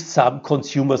we leave some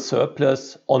consumer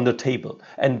surplus on the table.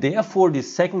 And therefore, the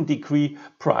second degree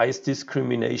price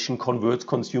discrimination converts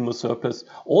consumer surplus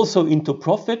also into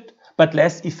profit, but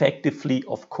less effectively,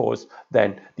 of course,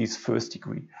 than this first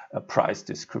degree price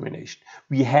discrimination.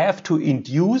 We have to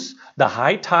induce the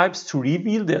high types to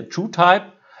reveal their true type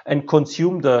and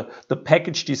consume the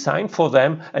package design for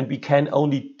them, and we can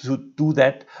only do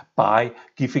that by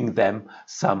giving them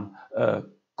some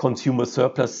consumer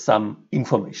surplus, some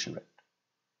information rate.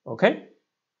 Okay?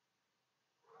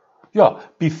 Yeah,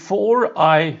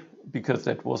 because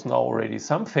that was now already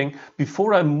something,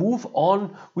 before I move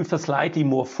on with a slightly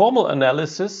more formal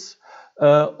analysis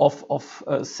of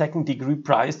second degree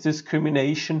price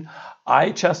discrimination, I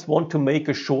just want to make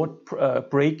a short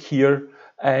break here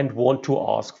and want to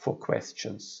ask for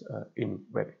questions in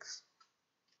WebEx.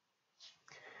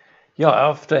 Yeah,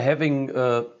 after having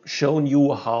shown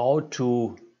you how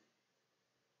to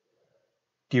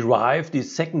derive the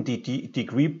second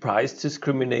degree price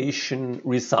discrimination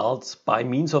results by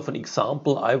means of an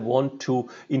example, I want to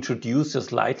introduce a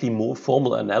slightly more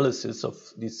formal analysis of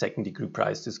the second degree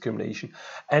price discrimination.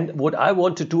 And what I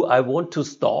want to do, I want to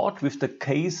start with the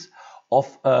case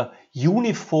of a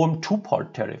uniform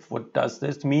two-part tariff. What does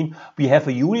this mean? We have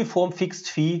a uniform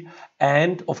fixed fee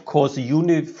and, of course, a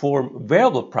uniform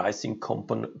variable pricing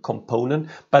component,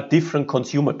 but different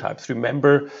consumer types.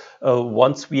 Remember,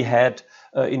 once we had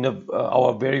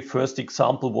our very first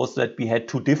example was that we had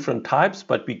two different types,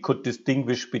 but we could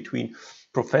distinguish between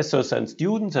professors and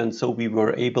students, and so we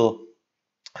were able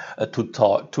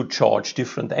to charge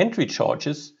different entry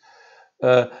charges.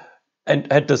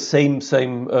 And at the same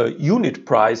unit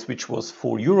price, which was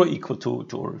 €4 equal to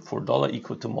or $4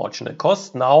 equal to marginal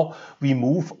cost. Now we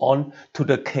move on to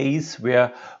the case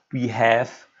where we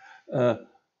have a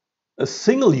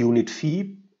single unit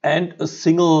fee and a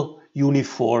single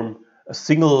uniform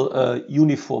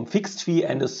fixed fee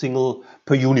and a single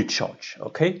per unit charge.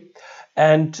 Okay,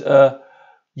 and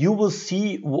you will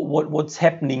see what's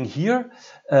happening here.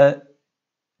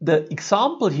 The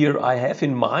example here I have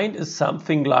in mind is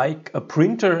something like a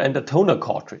printer and a toner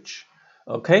cartridge.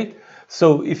 Okay,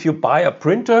 so if you buy a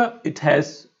printer,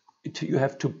 you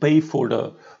have to pay for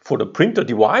the printer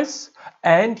device,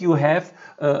 and you have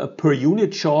a per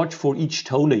unit charge for each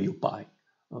toner you buy.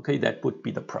 Okay, that would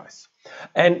be the price.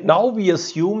 And now we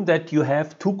assume that you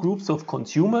have two groups of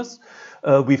consumers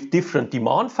with different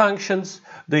demand functions.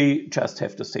 They just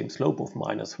have the same slope of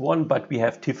 -1, but we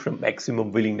have different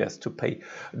maximum willingness to pay.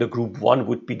 The group 1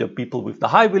 would be the people with the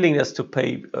high willingness to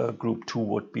pay. Group 2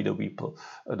 would be the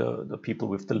people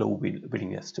with the low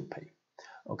willingness to pay.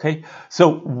 Okay,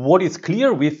 so what is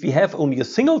clear, if we have only a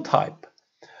single type,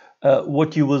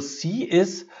 what you will see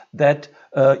is that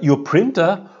your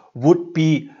printer would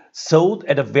be sold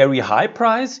at a very high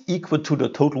price equal to the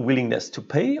total willingness to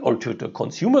pay or to the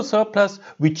consumer surplus,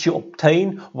 which you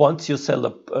obtain once you sell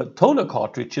the toner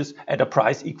cartridges at a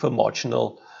price equal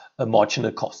marginal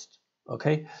cost.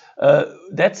 Okay,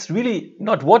 that's really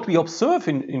not what we observe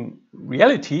in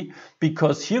reality,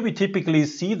 because here we typically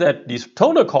see that these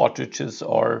toner cartridges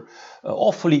are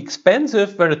awfully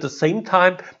expensive, where at the same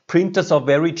time printers are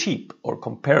very cheap or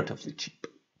comparatively cheap,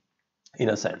 in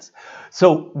a sense.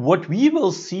 So what we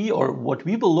will see, or what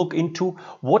we will look into,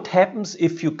 what happens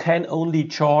if you can only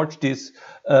charge this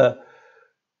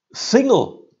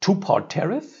single two-part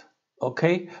tariff,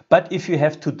 okay, but if you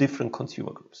have two different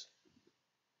consumer groups.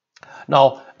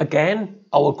 Now, again,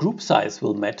 our group size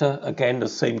will matter. Again, the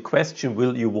same question,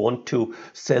 will you want to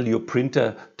sell your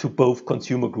printer to both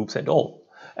consumer groups at all?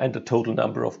 And the total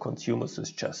number of consumers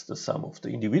is just the sum of the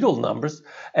individual numbers.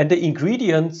 And the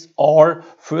ingredients are,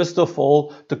 first of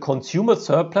all, the consumer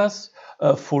surplus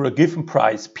for a given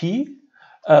price P,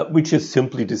 which is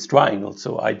simply this triangle.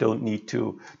 So I don't need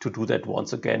to do that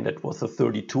once again. That was a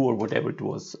 32 or whatever it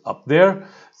was up there.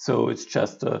 So it's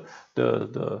just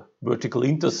the vertical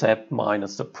intercept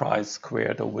minus the price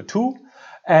squared over 2.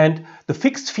 And the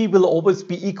fixed fee will always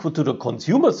be equal to the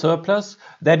consumer surplus.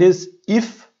 That is,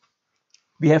 if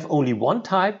we have only one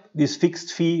type, this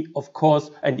fixed fee, of course,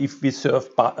 and if we serve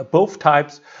both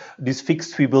types, this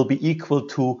fixed fee will be equal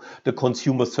to the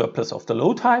consumer surplus of the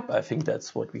low type. I think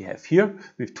that's what we have here.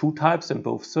 With two types and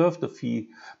both served, the fee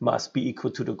must be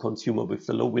equal to the consumer with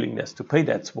the low willingness to pay.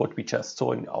 That's what we just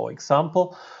saw in our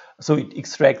example. So it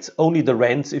extracts only the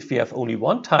rents if we have only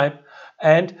one type.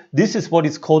 And this is what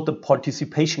is called the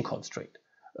participation constraint.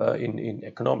 In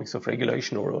economics of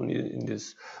regulation, or only in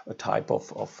this type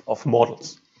of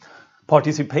models.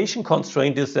 Participation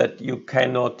constraint is that you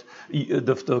cannot,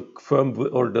 the firm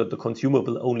or the consumer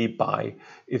will only buy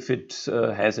if it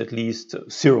has at least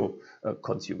zero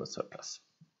consumer surplus.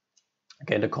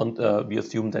 Again, we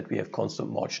assume that we have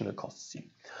constant marginal cost C.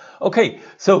 Okay,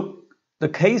 so the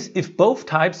case if both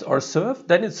types are served,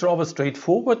 then it's rather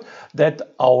straightforward that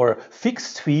our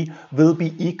fixed fee will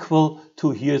be equal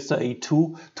to, here's the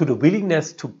A2, to the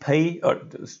willingness to pay, or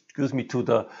excuse me, to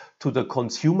the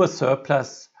consumer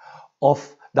surplus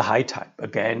of the high type.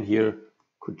 Again, here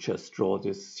could just draw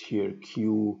this here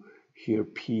Q, here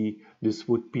P. This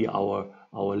would be our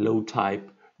low type.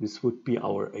 This would be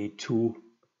our A2.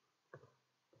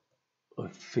 I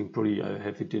think probably I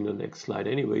have it in the next slide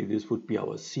anyway. This would be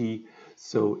our C.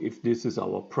 So if this is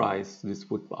our price, this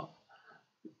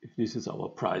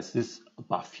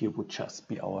above here would just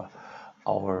be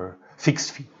our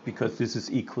fixed fee, because this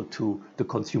is equal to the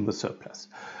consumer surplus.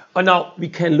 And now we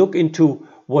can look into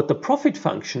what the profit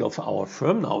function of our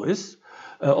firm now is.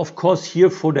 Of course,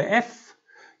 here for the F,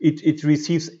 it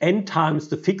receives n times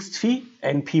the fixed fee,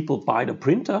 n people buy the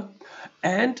printer,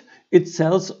 and it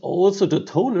sells also the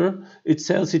toner. It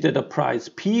sells it at a price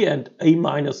P, and A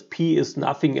minus P is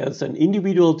nothing else than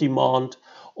individual demand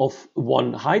of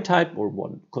one high type or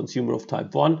one consumer of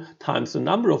type 1 times the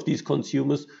number of these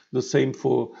consumers. The same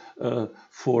for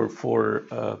firm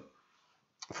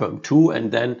 2,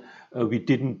 and then we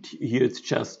didn't here. It's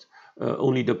just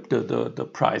only the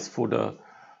price for the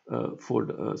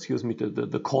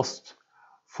cost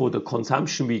for the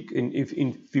consumption.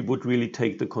 If we would really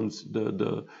take the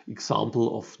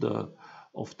example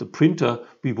of the printer,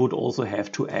 we would also have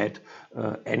to add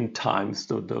n times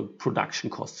the production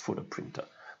costs for the printer.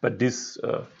 But this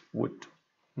would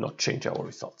not change our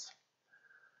results.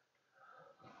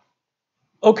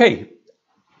 Okay.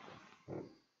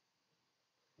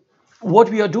 What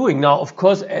we are doing now, of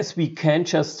course, as we can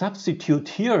just substitute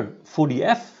here for the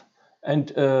F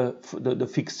and for the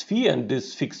fixed fee, and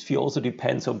this fixed fee also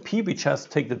depends on P, we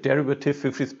just take the derivative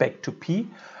with respect to P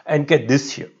and get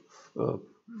this here.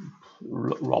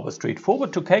 Rather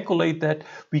straightforward to calculate that.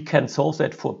 We can solve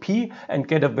that for P and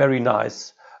get a very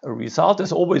nice result.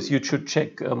 As always, you should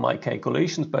check my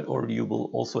calculations, or you will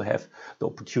also have the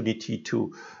opportunity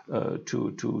to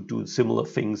do similar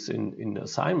things in the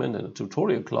assignment and a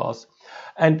tutorial class.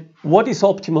 And what is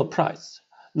optimal price?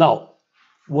 Now,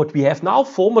 what we have now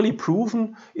formally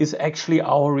proven is actually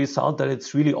our result, that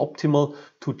it's really optimal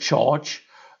to charge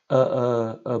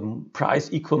price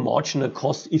equal marginal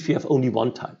cost if you have only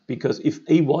one type. Because if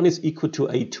A1 is equal to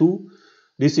A2,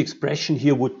 this expression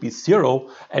here would be 0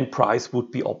 and price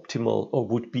would be optimal or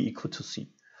would be equal to C.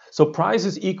 So price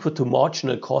is equal to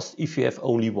marginal cost if you have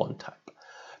only one type.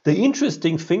 The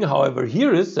interesting thing, however,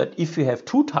 here is that if you have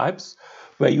two types,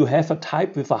 where you have a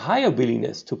type with a higher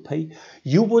willingness to pay,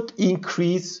 you would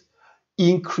increase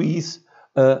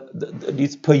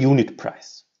this per unit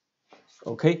price.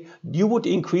 Okay, you would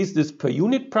increase this per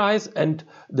unit price, and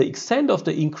the extent of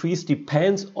the increase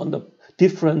depends on the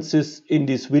differences in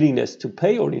this willingness to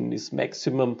pay, or in this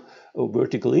maximum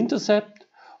vertical intercept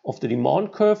of the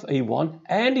demand curve A1,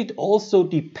 and it also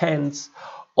depends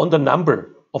on the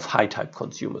number of high type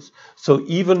consumers. So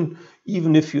even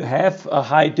if you have a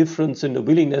high difference in the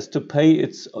willingness to pay,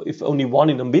 if only 1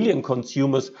 in a million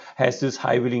consumers has this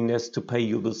high willingness to pay,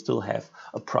 you will still have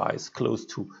a price close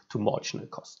to marginal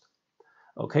cost.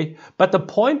 Okay, but the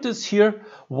point is here,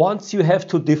 once you have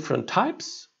two different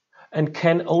types and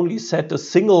can only set a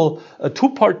single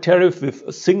two-part tariff with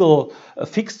a single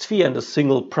fixed fee and a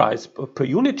single price per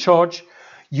unit charge,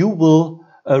 you will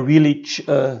really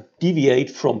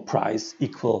deviate from price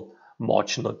equal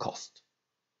marginal cost.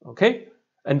 Okay,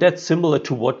 and that's similar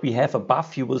to what we have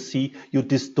above. You will see you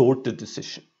distort the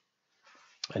decision,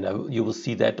 and you will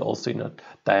see that also in a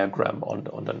diagram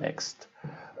on the next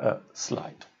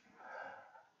slide.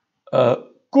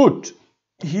 Good.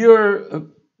 Here,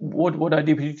 what I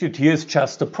depicted here is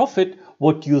just the profit.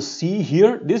 What you see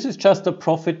here, this is just a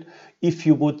profit if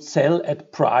you would sell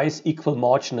at price equal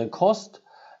marginal cost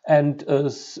and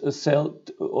sell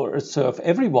or serve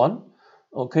everyone.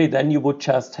 Okay, then you would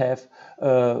just have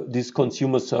this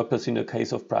consumer surplus in the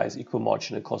case of price equal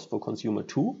marginal cost for consumer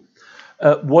 2.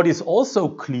 What is also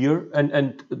clear,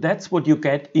 and that's what you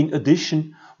get in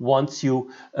addition once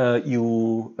you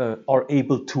are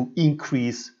able to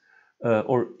increase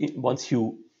once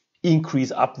you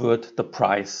increase upward the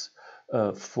price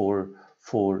for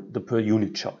the per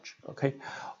unit charge. Okay.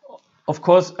 Of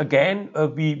course, again,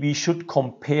 we should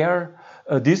compare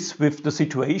this with the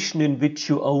situation in which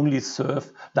you only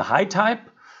serve the high type.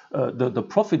 The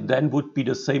profit then would be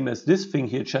the same as this thing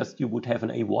here, just you would have an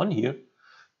A1 here,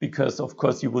 because of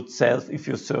course you would sell, if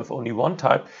you serve only one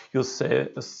type, you serve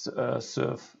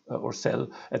or sell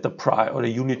at the price or a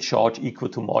unit charge equal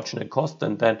to marginal cost,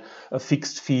 and then a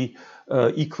fixed fee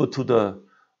equal to the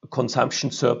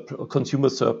consumer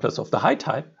surplus of the high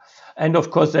type. And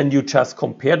of course, then you just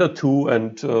compare the two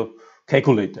and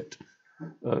calculate it.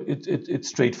 It's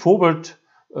straightforward,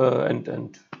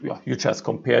 and yeah, you just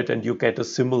compare it and you get a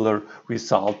similar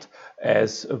result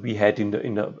as we had in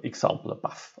the example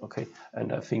above. Okay,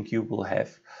 and I think you will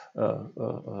have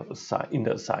in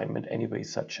the assignment anyway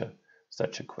such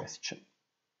a question.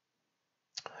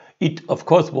 Of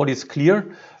course, what is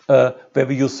clear,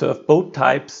 whether you serve both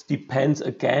types depends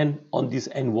again on this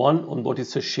N1, on what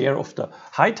is the share of the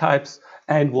high types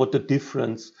and what the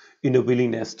difference in the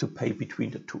willingness to pay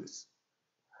between the two is.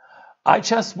 I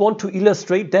just want to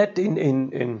illustrate that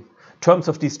in terms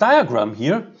of this diagram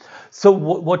here. So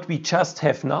what we just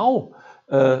have now,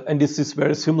 and this is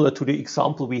very similar to the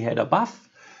example we had above,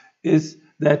 is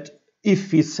that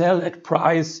if we sell at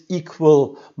price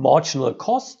equal marginal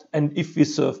cost, and if we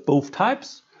serve both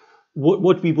types,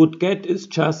 what we would get is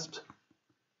just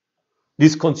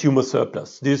this consumer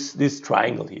surplus, this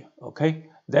triangle here, okay?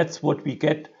 That's what we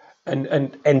get, and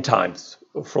n times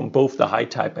from both the high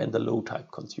type and the low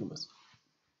type consumers.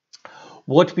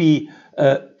 What we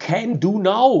can do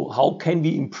now, how can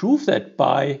we improve that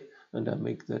by, and I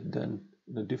make that then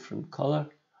in a different color,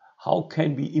 how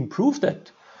can we improve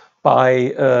that?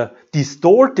 By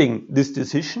distorting this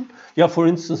decision. Yeah, for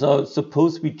instance,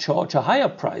 suppose we charge a higher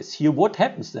price here. What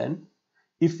happens then?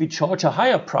 If we charge a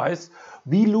higher price,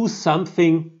 we lose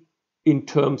something in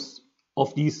terms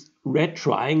of this red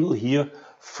triangle here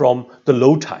from the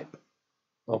low type.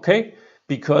 Okay?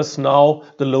 Because now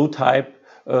the low type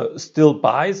still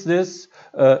buys this,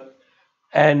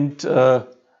 and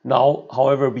now,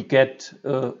 however, we get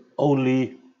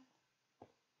only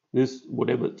this,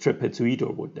 whatever, trapezoid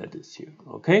or what that is here,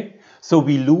 okay? So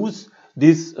we lose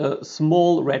this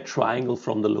small red triangle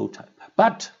from the low type.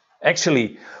 But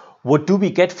actually, what do we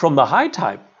get from the high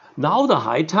type? Now the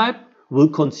high type will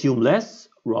consume less,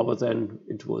 rather than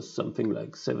it was something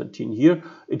like 17 here.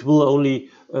 It will only,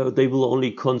 they will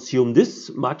only consume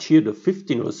this much here, the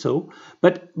 15 or so.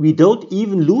 But we don't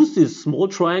even lose this small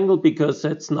triangle because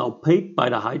that's now paid by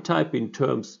the high type in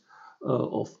terms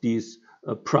of this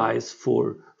price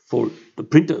for the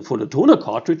printer, for the toner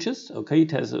cartridges. Okay,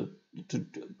 it has to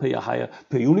pay a higher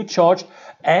per unit charge.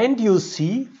 And you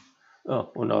see,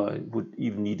 oh no, I would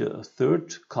even need a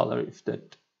third color if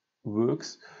that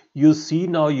works. You see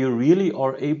now you really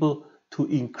are able to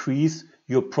increase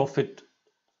your profit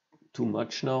too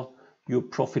much now, your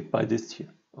profit by this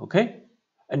here. Okay,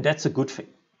 and that's a good thing.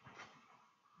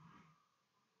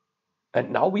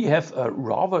 And now we have a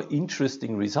rather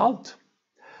interesting result.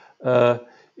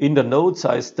 In the notes,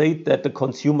 I state that the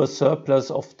consumer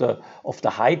surplus of the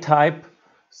high type.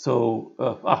 So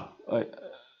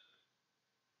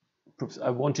I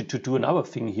wanted to do another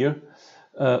thing here.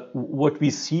 What we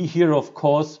see here, of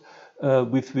course,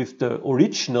 with the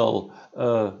original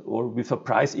or with a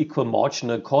price equal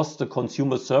marginal cost, the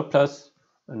consumer surplus.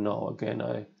 And now again,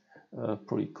 I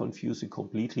probably confuse it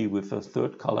completely with a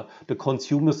third color. The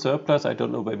consumer surplus, I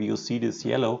don't know whether you see this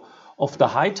yellow, of the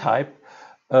high type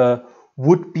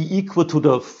would be equal to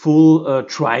the full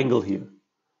triangle here.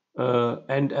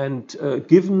 And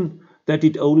given that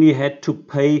it only had to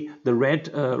pay the red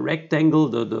rectangle,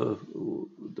 the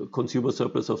consumer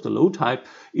surplus of the low type,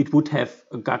 it would have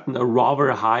gotten a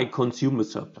rather high consumer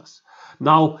surplus.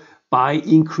 Now, by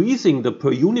increasing the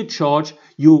per unit charge,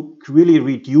 you really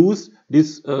reduce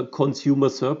this consumer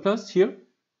surplus here,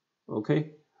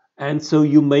 okay? And so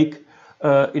you make,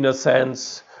 in a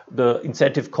sense, the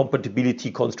incentive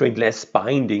compatibility constraint less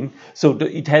binding. So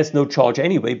it has no charge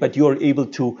anyway, but you are able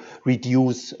to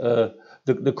reduce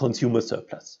the consumer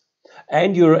surplus.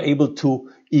 And you're able to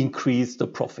increase the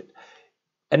profit.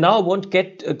 And now I want to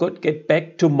get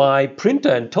back to my printer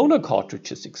and toner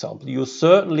cartridges example. You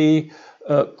certainly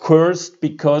cursed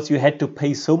because you had to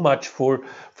pay so much for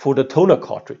the toner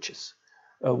cartridges.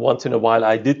 Once in a while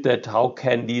I did that. How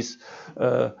can these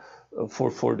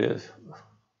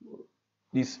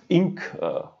these ink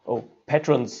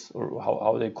patrons, or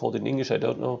how they call it in English, I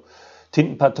don't know,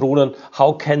 Tintenpatronen,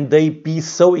 how can they be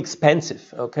so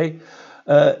expensive? Okay,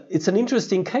 it's an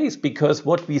interesting case because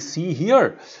what we see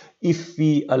here, if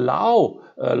we allow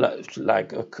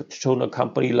like a toner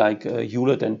company like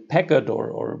Hewlett and Packard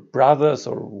or Brothers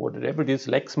or whatever it is,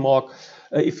 Lexmark,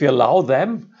 if we allow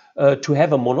them to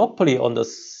have a monopoly on the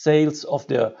sales of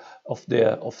their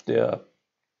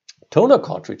toner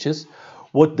cartridges,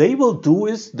 what they will do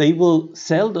is they will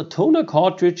sell the toner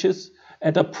cartridges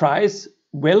at a price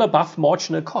well above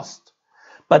marginal cost.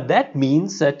 But that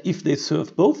means that if they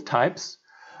serve both types,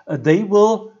 they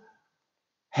will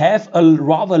have a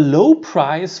rather low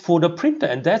price for the printer.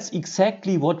 And that's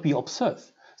exactly what we observe.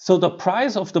 So the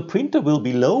price of the printer will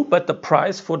be low, but the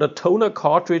price for the toner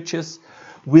cartridges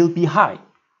will be high.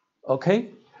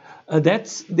 Okay?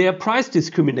 That's their price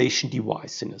discrimination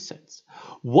device in a sense.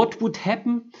 What would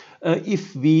happen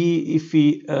if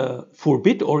we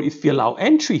forbid or if we allow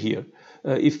entry here?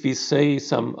 If we say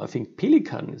I think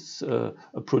Pelican is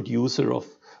a producer of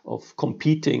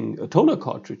competing toner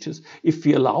cartridges. If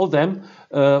we allow them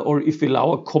or if we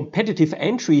allow a competitive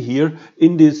entry here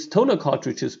in this toner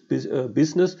cartridges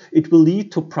business, it will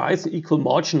lead to price equal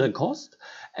marginal cost.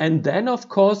 And then, of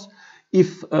course,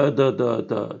 if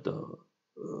the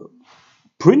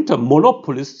printer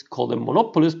monopolists, call them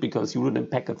monopolists because Hewlett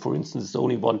 & Packard, for instance,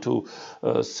 only want to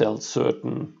sell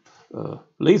certain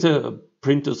laser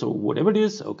printers or whatever it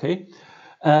is, okay?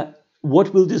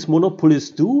 What will this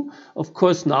monopolist do? Of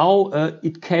course, now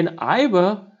it can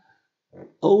either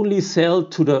only sell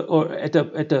to the or at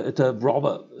a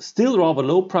rather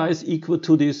low price equal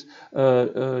to this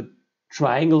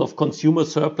triangle of consumer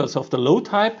surplus of the low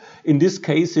type. In this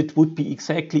case, it would be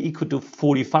exactly equal to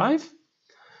 45.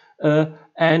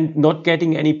 And not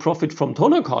getting any profit from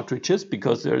toner cartridges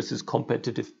because there is this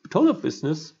competitive toner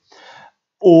business,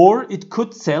 or it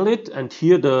could sell it, and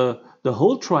here the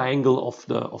whole triangle of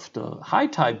the high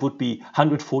type would be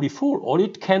 144, or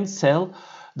it can sell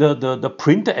the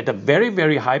printer at a very,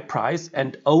 very high price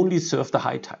and only serve the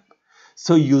high type.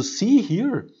 So you see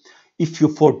here, if you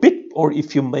forbid or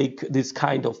if you make this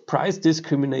kind of price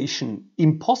discrimination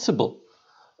impossible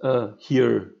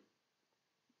here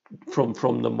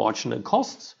from the marginal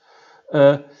costs,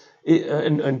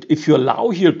 and if you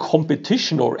allow here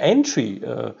competition or entry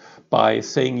by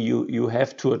saying you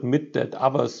have to admit that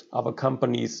other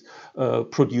companies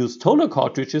produce toner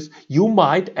cartridges, you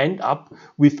might end up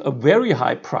with a very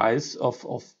high price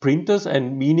of printers,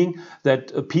 and meaning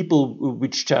that people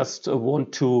which just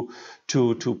want to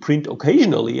print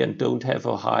occasionally and don't have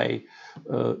a high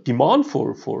demand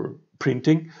for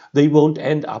printing, they won't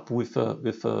end up with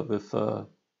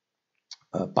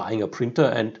buying a printer,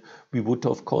 and we would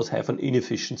of course have an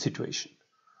inefficient situation.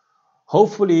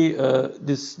 Hopefully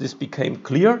this became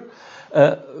clear.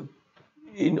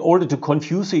 In order to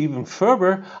confuse you even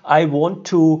further, I want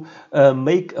to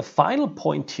make a final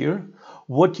point here.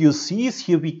 What you see is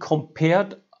here we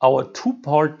compared our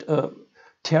two-part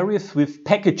tariff with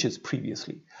packages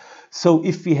previously. So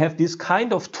if we have this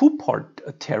kind of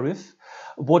two-part tariff,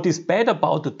 what is bad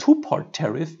about the two-part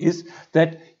tariff is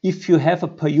that if you have a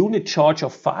per unit charge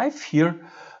of 5 here,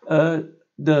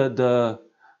 the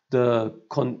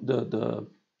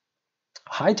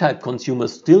high type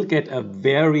consumers still get a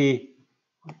very,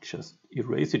 just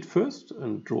erase it first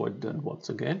and draw it then once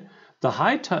again. The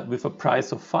high type with a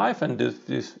price of 5, and if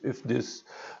this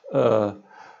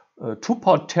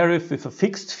two-part tariff with a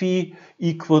fixed fee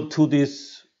equal to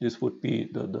this would be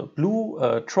the blue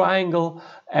triangle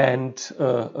and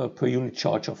a per unit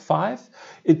charge of 5.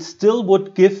 It still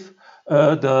would give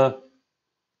the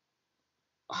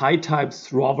high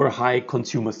types rather high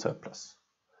consumer surplus.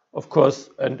 Of course,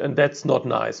 and that's not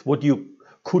nice. What you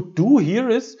could do here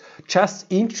is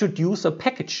just introduce a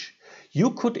package. You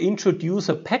could introduce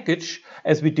a package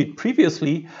as we did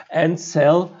previously and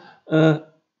sell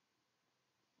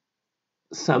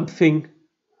something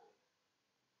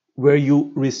where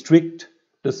you restrict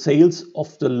the sales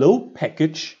of the low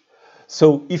package.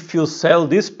 So if you sell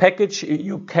this package,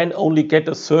 you can only get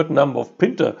a certain number of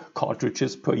printer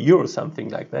cartridges per year or something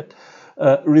like that.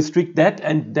 Restrict that,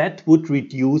 and that would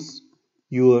reduce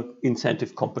your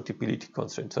incentive compatibility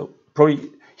constraint. So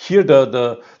probably here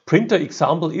the printer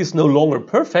example is no longer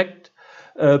perfect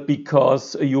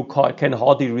because you can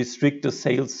hardly restrict the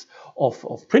sales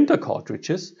of printer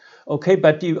cartridges. Okay,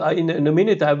 but in a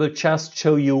minute I will just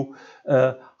show you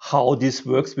how this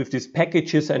works with these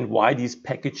packages and why these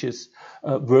packages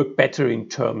work better in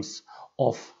terms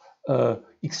of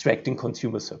extracting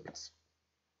consumer surplus.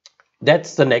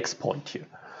 That's the next point here.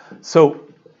 So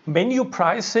menu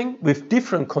pricing with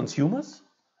different consumers.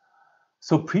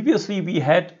 So previously we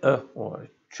had, or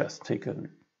just take a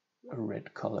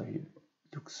red color here,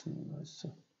 looks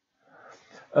nicer.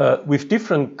 With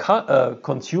different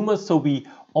consumers, so we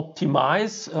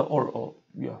optimize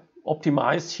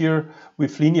optimize here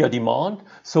with linear demand.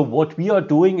 So what we are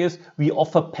doing is we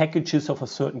offer packages of a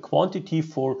certain quantity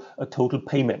for a total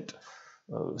payment.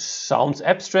 Sounds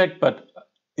abstract, but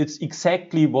it's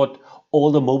exactly what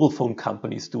all the mobile phone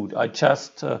companies do. I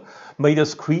just made a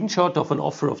screenshot of an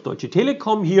offer of Deutsche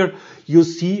Telekom here. You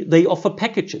see they offer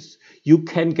packages. You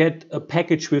can get a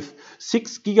package with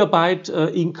 6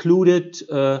 GB included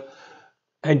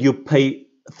and you pay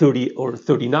 30 or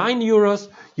 39 euros.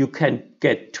 You can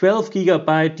get 12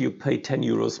 gigabyte, you pay 10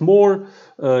 euros more.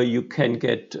 You can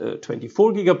get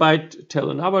 24 gigabyte, pay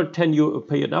another 10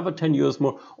 euros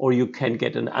more, or you can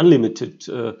get an unlimited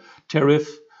tariff,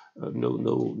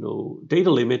 no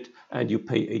data limit, and you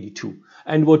pay 82.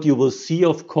 And what you will see,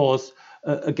 of course,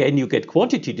 again, you get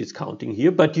quantity discounting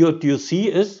here, but what you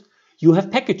see is you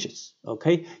have packages,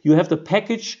 okay? You have the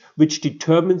package which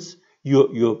determines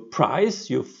your price,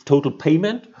 your total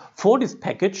payment for this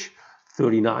package,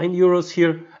 39 euros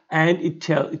here, and it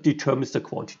determines the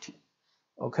quantity,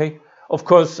 okay? Of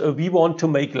course, we want to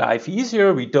make life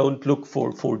easier. We don't look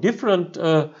for different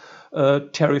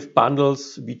tariff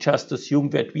bundles. We just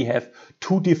assume that we have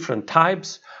two different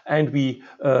types, and we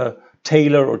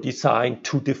tailor or design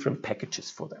two different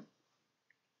packages for them,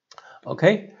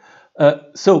 okay?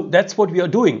 So that's what we are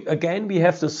doing. Again, we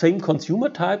have the same consumer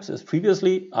types as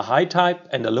previously, a high type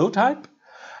and a low type.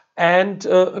 And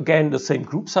again, the same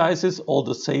group sizes, all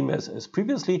the same as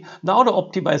previously. Now the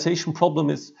optimization problem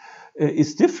is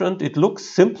different. It looks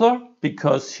simpler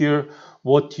because here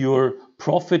what your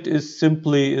profit is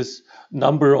simply is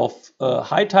number of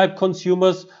high type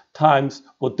consumers times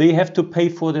what they have to pay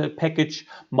for the package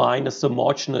minus the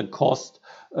marginal cost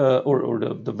or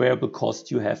the variable cost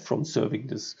you have from serving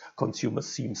this consumer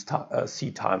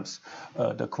C times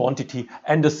the quantity,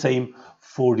 and the same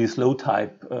for these low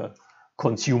type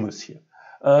consumers here.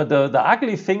 The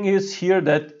ugly thing is here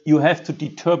that you have to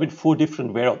determine four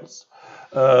different variables.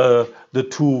 The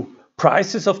two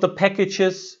prices of the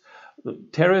packages, the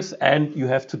tariffs, and you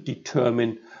have to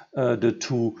determine the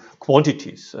two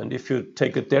quantities. And if you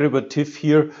take a derivative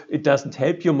here, it doesn't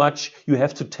help you much. You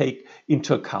have to take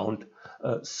into account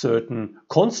certain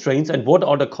constraints. And what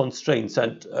are the constraints?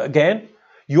 And again,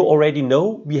 you already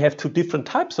know we have two different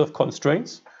types of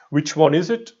constraints. Which one is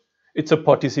it? It's a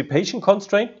participation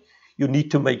constraint. You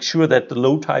need to make sure that the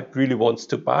low type really wants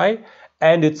to buy.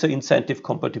 And it's an incentive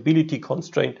compatibility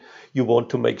constraint. You want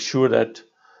to make sure that,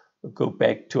 go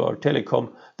back to our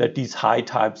telecom, that these high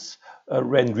types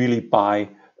really buy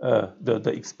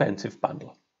the expensive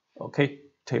bundle, okay,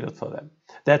 tailored for them.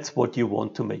 That's what you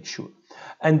want to make sure.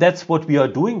 And that's what we are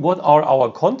doing. What are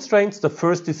our constraints? The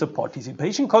first is a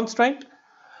participation constraint.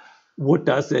 What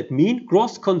does that mean?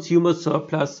 Gross consumer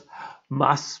surplus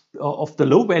must, of the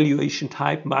low valuation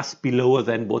type, must be lower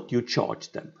than what you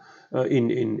charge them.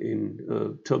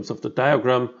 In terms of the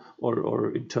diagram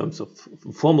or in terms of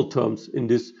formal terms in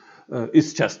this,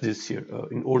 is just this here.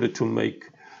 In order to make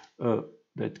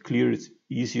that clear, it's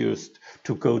easiest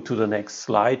to go to the next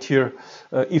slide here.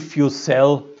 If you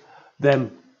sell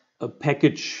them a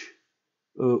package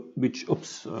which,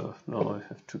 now I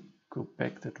have to go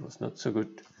back, that was not so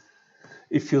good.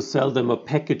 If you sell them a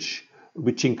package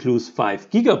which includes 5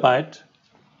 gigabyte,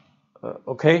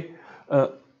 okay,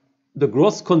 the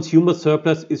gross consumer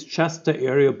surplus is just the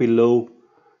area below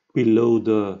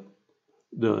the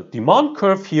demand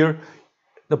curve here.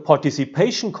 The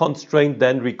participation constraint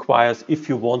then requires, if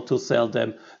you want to sell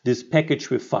them this package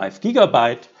with 5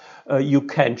 gigabyte, you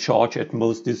can charge at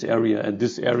most this area. And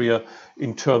this area,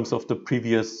 in terms of the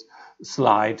previous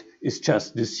slide, is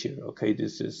just this here. Okay,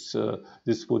 this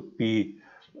would be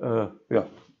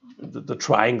the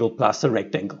triangle plus the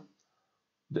rectangle.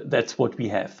 That's what we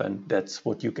have, and that's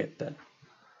what you get then.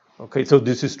 Okay, so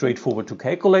this is straightforward to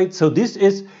calculate. So this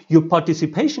is your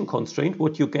participation constraint,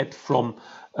 what you get from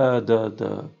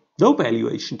the low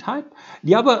valuation type.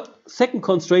 The other second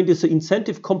constraint is the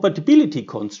incentive compatibility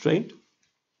constraint.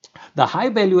 The high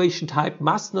valuation type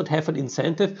must not have an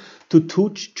incentive to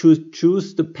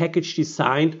choose the package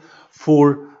designed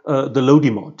for the low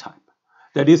demand type.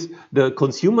 That is, the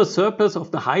consumer surplus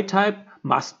of the high type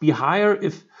must be higher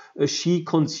if she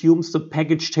consumes the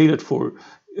package tailored for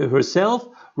herself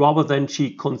rather than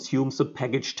she consumes a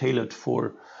package tailored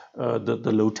for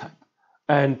the low type.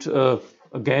 And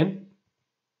again,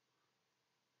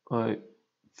 I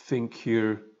think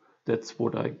here that's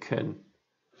what I can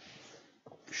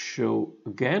show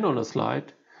again on a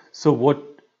slide. So what,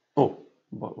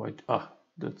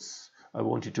 I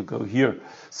wanted to go here.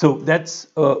 So that's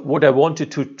what I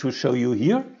wanted to show you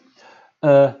here.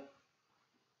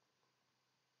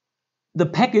 The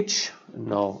package,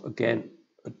 now again,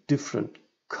 a different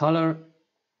color.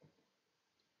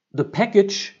 The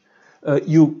package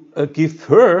you give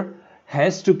her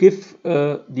has to give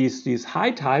these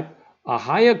high type a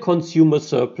higher consumer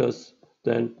surplus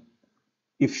than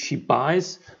if she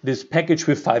buys this package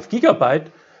with 5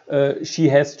 gigabyte. She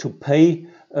has to pay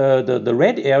the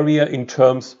red area in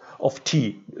terms of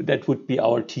T. That would be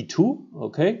our T2,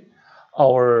 okay?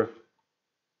 Our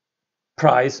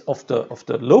price of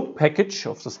the low package,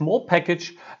 of the small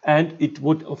package, and it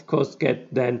would of course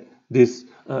get then this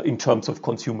in terms of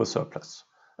consumer surplus.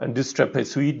 And this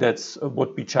trapezoid, that's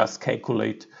what we just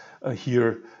calculate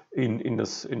here in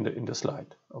the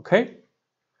slide. Okay,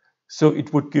 so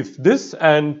it would give this,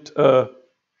 and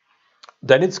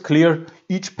then it's clear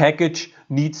each package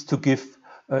needs to give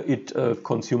it a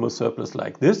consumer surplus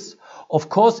like this. Of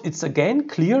course, it's again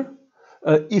clear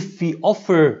if we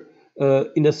offer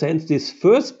in a sense this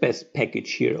first best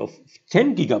package here of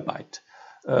 10 gigabyte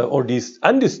or this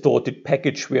undistorted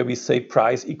package where we say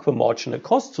price equal marginal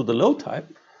cost to the low type,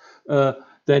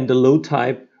 then the low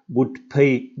type would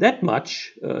pay that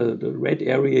much, the red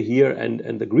area here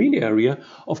and the green area.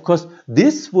 Of course,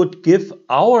 this would give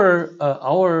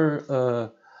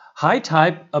our high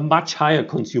type a much higher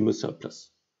consumer surplus.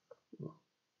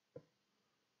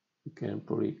 Again,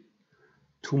 probably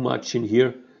too much in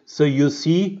here. So you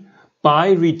see,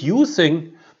 by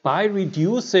reducing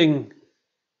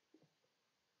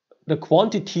the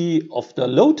quantity of the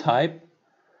low type,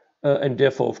 and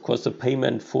therefore, of course, the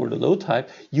payment for the low type,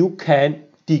 you can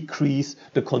decrease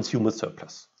the consumer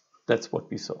surplus. That's what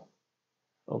we saw.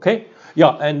 Okay,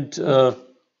 yeah, and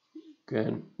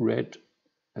again, red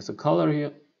as a color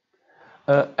here,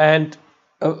 and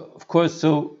of course,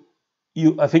 so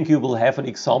I think you will have an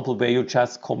example where you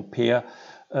just compare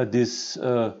this.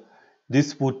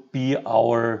 This would be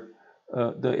our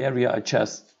the area I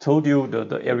just told you,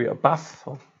 the area above.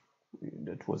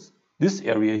 That was this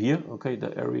area here. Okay,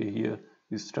 the area here,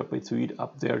 this trapezoid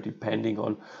up there, depending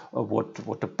on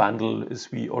what the bundle is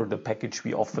or the package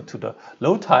we offer to the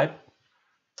low type.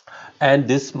 And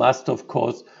this must of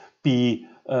course be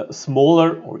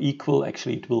smaller or equal.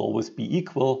 Actually, it will always be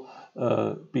equal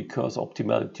because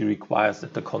optimality requires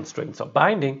that the constraints are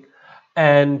binding.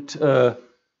 And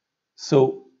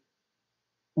so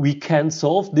we can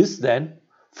solve this then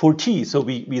for t. So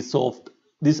we solved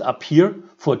this up here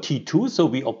for t2. So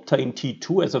we obtain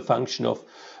t2 as a function of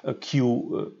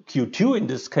q2 in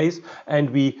this case, and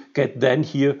we get then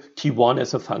here t1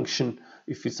 as a function,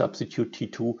 if we substitute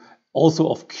t2, also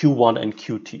of q1 and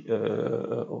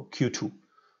q2.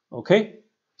 Okay,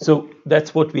 so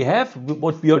that's what we have.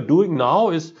 What we are doing now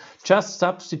is just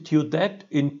substitute that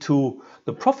into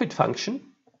the profit function.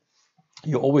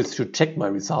 You always should check my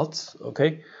results,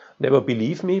 okay? Never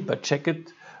believe me, but check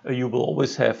it. You will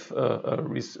always have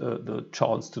the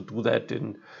chance to do that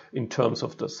in terms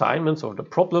of the assignments or the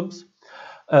problems.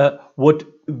 What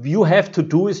you have to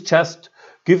do is just,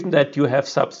 given that you have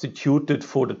substituted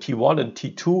for the T1 and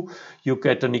T2, you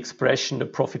get an expression, the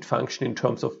profit function in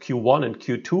terms of Q1 and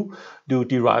Q2. You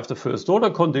derive the first order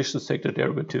conditions, take the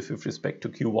derivative with respect to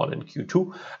Q1 and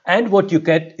Q2. And what you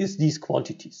get is these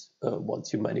quantities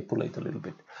once you manipulate a little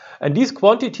bit. And these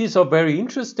quantities are very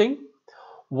interesting.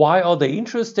 Why are they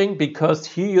interesting? Because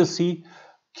here you see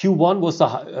Q1 was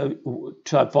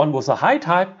type 1 was a high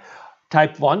type.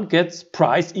 Type 1 gets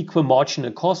price equal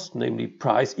marginal cost, namely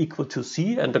price equal to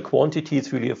C, and the quantity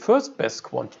is really a first best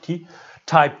quantity.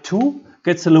 Type 2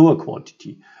 gets a lower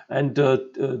quantity, and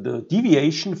the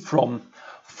deviation from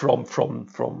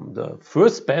the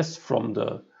first best, from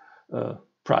the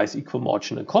price equal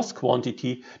marginal cost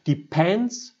quantity,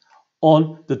 depends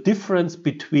on the difference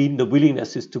between the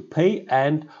willingness to pay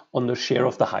and on the share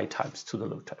of the high types to the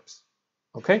low types.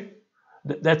 Okay,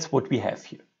 that's what we have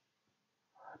here.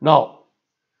 Now,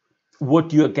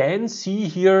 what you again see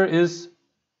here is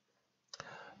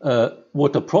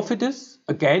what the profit is.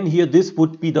 Again, here this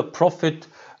would be the profit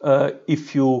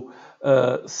if you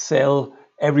sell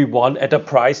everyone at a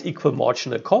price equal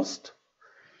marginal cost.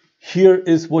 Here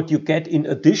is what you get in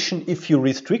addition if you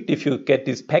restrict, if you get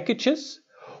these packages.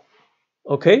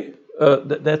 Okay,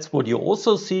 that's what you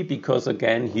also see, because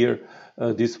again here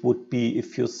this would be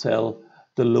if you sell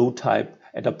the low type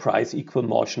at a price equal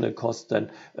marginal cost,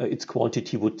 then its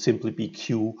quantity would simply be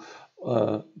Q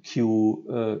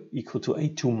equal to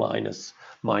A2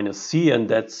 minus C, and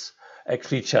that's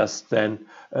actually just then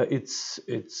its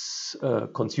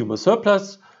consumer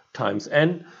surplus times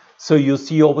N. So you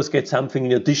see, you always get something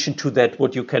in addition to that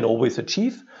what you can always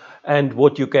achieve, and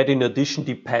what you get in addition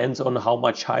depends on how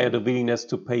much higher the willingness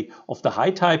to pay of the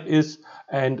high type is,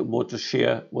 and what the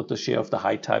share of the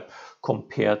high type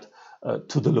compared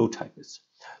to the low type is.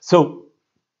 So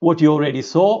what you already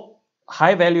saw,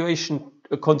 high valuation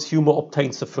consumer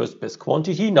obtains the first best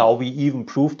quantity. Now we even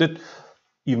proved it,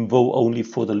 even though only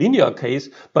for the linear case,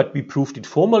 but we proved it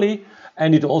formally,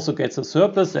 and it also gets a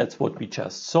surplus. That's what we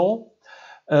just saw.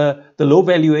 The low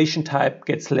valuation type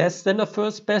gets less than a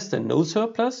first best and no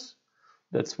surplus.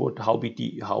 That's how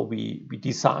we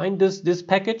designed this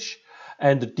package.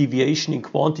 and the deviation in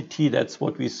quantity, that's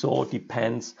what we saw,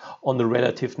 depends on the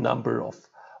relative number of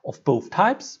both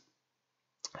types.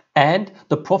 And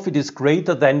the profit is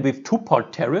greater than with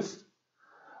two-part tariff.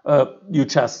 You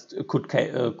just could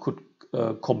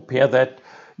compare that.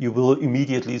 You will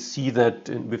immediately see that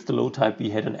with the low type we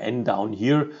had an N down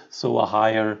here, so a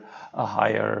higher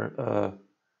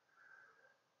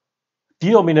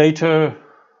denominator,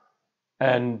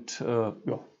 and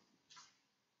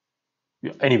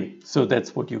anyway, so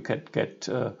that's what you can get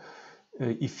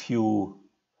if you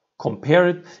compare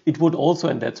it. It would also,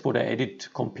 and that's what I added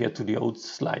compared to the old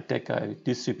slide deck I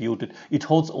distributed, it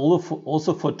holds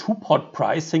also for two-part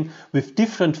pricing with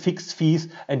different fixed fees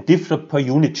and different per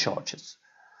unit charges.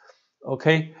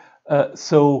 Okay, and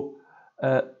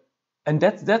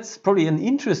that's probably an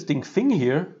interesting thing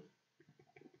here.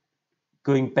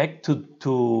 Going back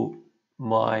to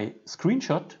my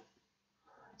screenshot,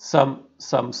 some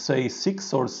say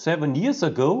 6 or 7 years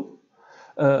ago,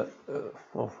 I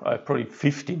probably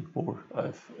 15 more.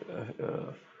 I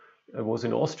was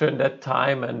in Austria at that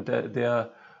time, and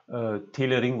their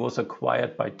Telering was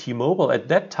acquired by T-Mobile. At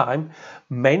that time,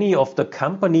 many of the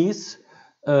companies,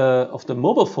 of the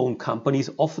mobile phone companies,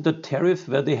 offered a tariff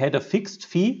where they had a fixed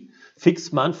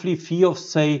monthly fee of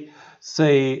say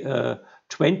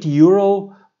 20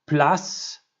 euro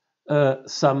plus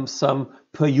some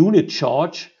per unit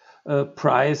charge.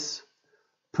 Price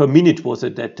per minute was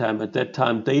at that time. At that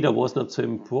time, data was not so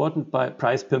important, by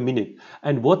price per minute.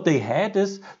 And what they had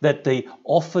is that they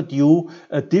offered you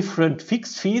a different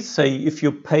fixed fees. Say if you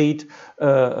paid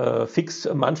a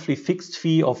monthly fixed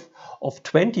fee of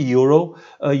 20 euro,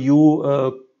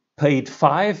 you paid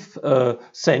 5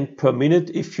 cents per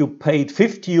minute. If you paid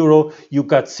 50 euro, you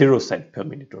got 0 cents per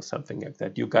minute or something like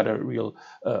that. You got a real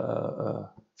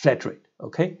flat rate.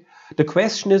 Okay. The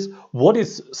question is, what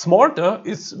is smarter?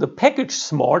 Is the package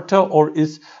smarter, or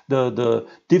is the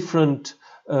different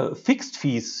fixed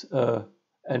fees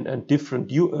and different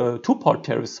two-part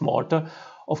tariffs smarter?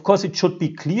 Of course, it should be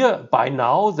clear by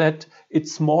now that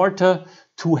it's smarter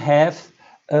to have,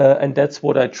 and that's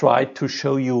what I tried to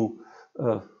show you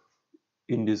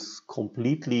in this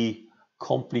completely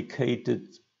complicated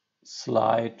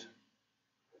slide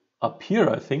up here,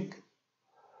 I think.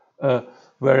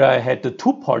 Where I had the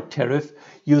two-part tariff.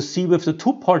 You see, with the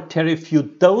two-part tariff, you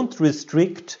don't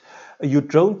restrict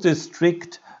the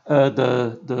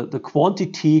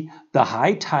quantity the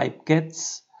high type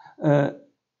gets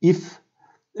if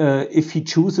he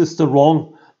chooses the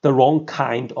wrong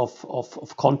kind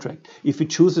of contract. If he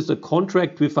chooses a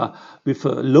contract with a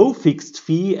low fixed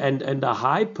fee and a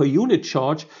high per unit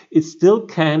charge, it still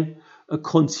can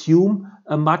consume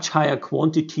a much higher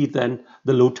quantity than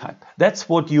the low type. That's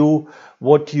what you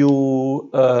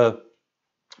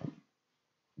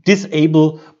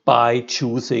disable by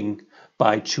choosing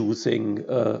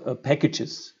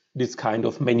packages, this kind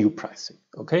of menu pricing.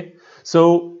 Okay,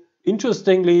 so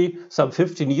interestingly, some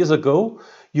 15 years ago,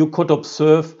 you could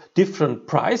observe different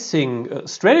pricing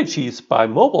strategies by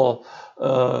mobile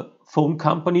phone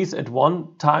companies at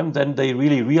one time. Then they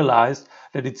really realized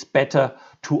that it's better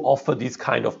to offer these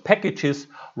kind of packages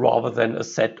rather than a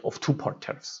set of two-part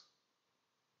tariffs.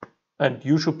 And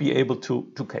you should be able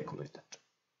to calculate that.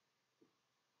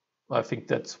 I think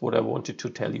that's what I wanted to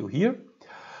tell you here.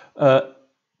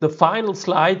 The final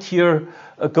slide here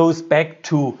goes back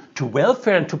to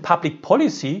welfare and to public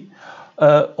policy.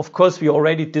 Of course, we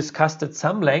already discussed at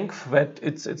some length that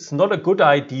it's not a good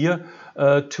idea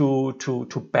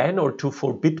to ban or to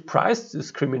forbid price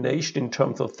discrimination in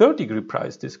terms of third-degree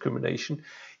price discrimination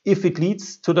if it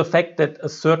leads to the fact that a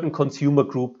certain consumer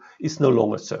group is no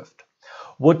longer served.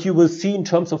 What you will see in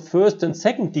terms of first and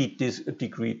second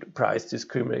degree price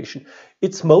discrimination,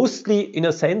 it's mostly, in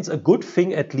a sense, a good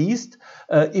thing, at least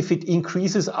if it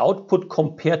increases output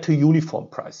compared to uniform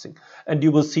pricing. And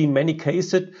you will see in many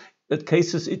cases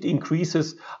it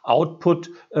increases output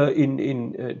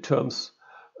in terms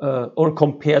or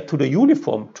compared to the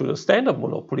uniform, to the standard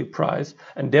monopoly price,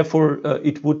 and therefore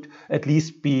it would at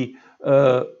least be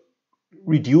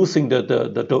reducing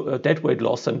the deadweight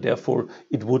loss, and therefore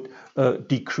it would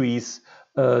decrease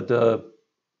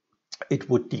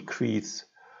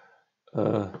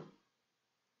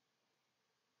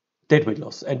deadweight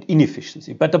loss and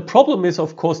inefficiency. But the problem is,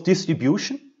 of course,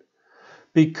 distribution,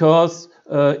 because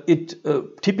it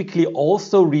typically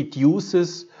also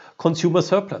reduces consumer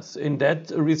surplus. In that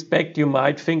respect, you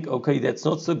might think, okay, that's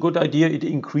not so good idea. It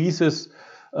increases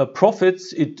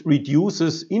profits, it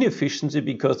reduces inefficiency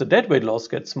because the deadweight loss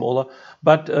gets smaller,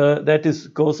 but that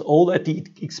goes all at the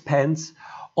expense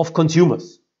of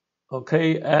consumers.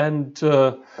 Okay, and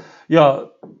yeah,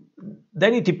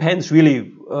 then it depends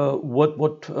really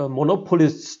what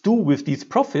monopolists do with these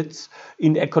profits.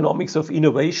 In economics of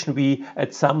innovation, we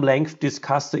at some length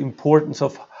discuss the importance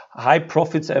of high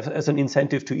profits as an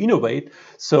incentive to innovate.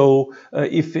 So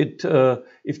if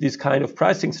this kind of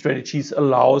pricing strategies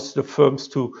allows the firms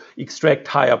to extract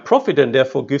higher profit and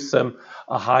therefore gives them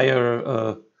a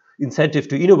higher incentive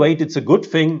to innovate, it's a good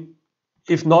thing.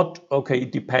 If not, okay,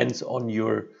 it depends on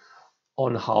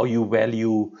how you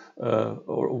value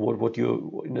or what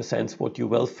you, in a sense, what your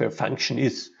welfare function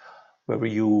is, whether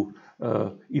you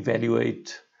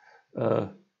evaluate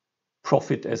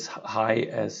profit as high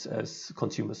as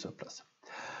consumer surplus.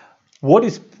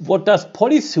 What does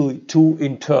policy do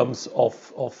in terms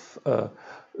of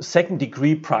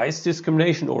second-degree price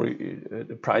discrimination or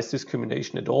price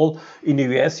discrimination at all? In the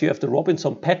US, you have the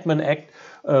Robinson-Patman Act,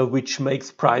 which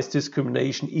makes price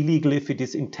discrimination illegal if it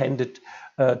is intended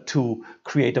to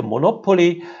create a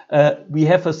monopoly. We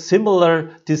have a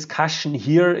similar discussion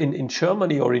here in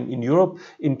Germany or in Europe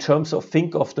in terms of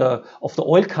think of the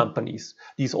oil companies.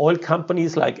 These oil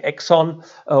companies like Exxon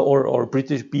or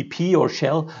British BP or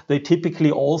Shell, they typically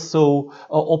also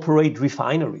operate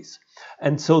refineries.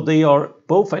 And so they are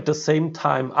both at the same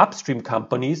time upstream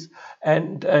companies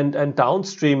and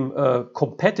downstream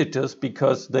competitors,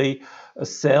 because they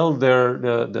sell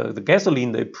the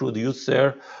gasoline they produce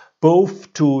there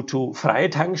both to freie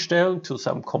Tankstellen, to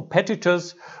some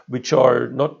competitors which are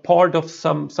not part of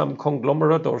some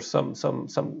conglomerate or some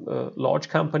large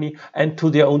company, and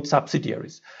to their own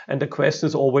subsidiaries. And the question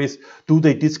is always, do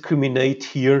they discriminate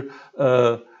here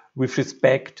with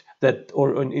respect that,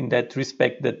 or in that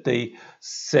respect, that they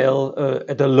sell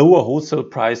at a lower wholesale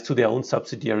price to their own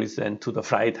subsidiaries than to the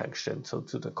freie Tankstellen, so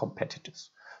to the competitors.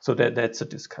 So that's a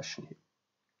discussion here.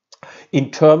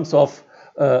 In terms of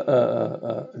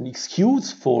an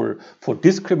excuse for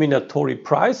discriminatory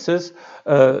prices,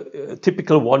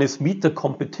 typical one is meet the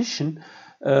competition.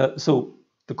 So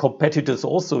the competitors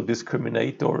also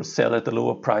discriminate or sell at a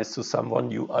lower price to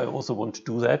someone. I also want to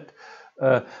do that.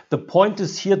 The point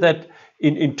is here that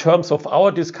in terms of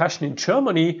our discussion in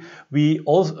Germany, we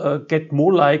also get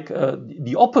more like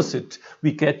the opposite.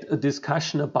 We get a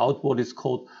discussion about what is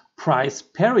called price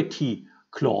parity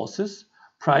clauses.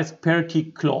 Price parity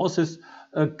clauses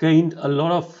gained a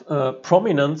lot of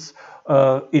prominence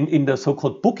in the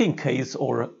so-called booking case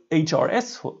or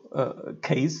HRS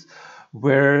case,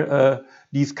 where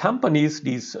these companies,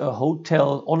 these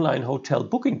online hotel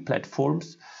booking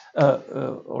platforms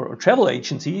or travel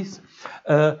agencies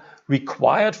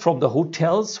required from the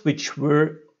hotels which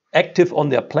were active on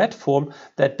their platform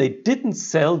that they didn't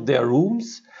sell their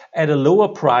rooms at a lower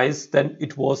price than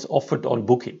it was offered on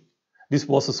booking. This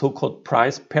was a so-called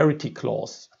price parity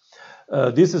clause.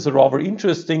 This is a rather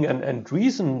interesting and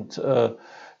recent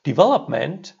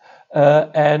development,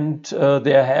 and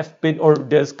there have been, or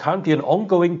there's currently an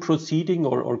ongoing proceeding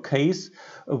or case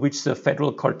which the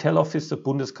Federal Cartel Office, the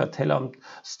Bundeskartellamt,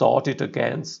 started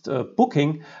against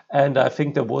booking, and I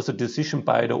think there was a decision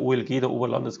by the OLG, the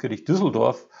Oberlandesgericht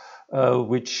Düsseldorf,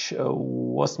 which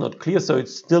was not clear. So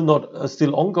it's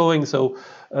still ongoing. So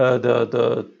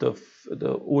the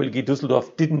OLG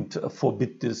Düsseldorf didn't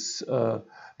forbid this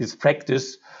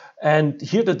practice. And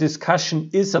here the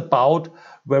discussion is about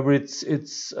whether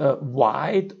it's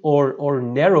wide or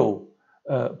narrow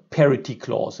parity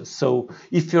clauses. So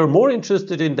if you're more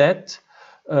interested in that,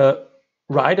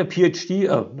 write a PhD,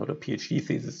 not a PhD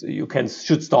thesis. You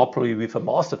should start probably with a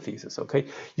master thesis. Okay,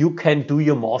 you can do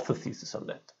your master thesis on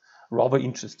that. Rather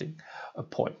interesting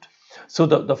point. So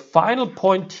the final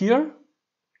point here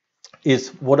is,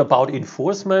 what about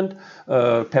enforcement?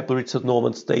 Pepper, Richard,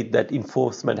 Norman state that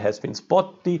enforcement has been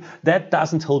spotty. That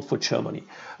doesn't hold for Germany.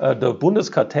 The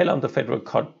Bundeskartellamt, the Federal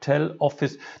Cartel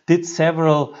Office, did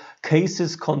several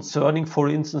cases concerning, for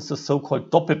instance, the so-called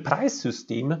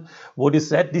Doppelpreissystem. What is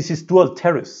that? This is dual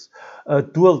tariffs.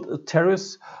 Dual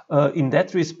tariffs in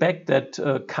that respect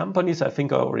that companies, I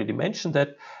think I already mentioned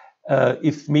that,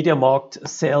 if MediaMarkt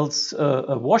sells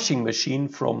a washing machine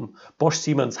from Bosch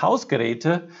Siemens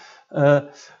Hausgeräte,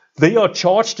 they are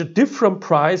charged a different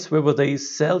price whether they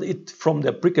sell it from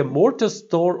their brick and mortar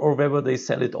store or whether they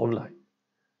sell it online.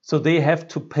 So they have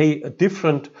to pay a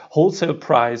different wholesale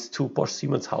price to Bosch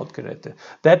Siemens Hausgeräte.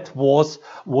 That was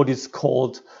what is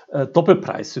called a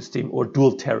Doppelpreissystem or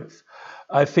dual tariff.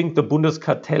 I think the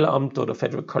Bundeskartellamt or the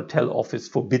Federal Cartel Office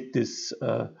forbid this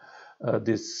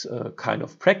kind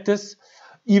of practice,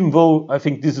 even though I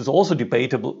think this is also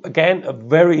debatable. Again, a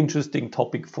very interesting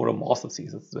topic for a master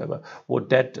thesis, what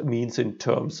that means in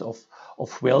terms of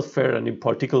welfare, and in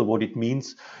particular what it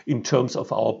means in terms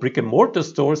of our brick and mortar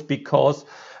stores, because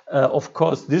Of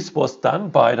course, this was done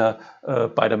by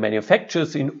the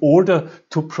manufacturers in order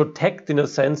to protect, in a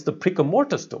sense, the brick and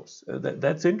mortar stores.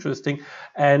 That's interesting.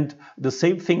 And the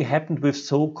same thing happened with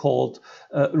so-called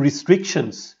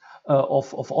restrictions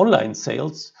of online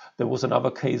sales. There was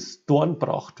another case,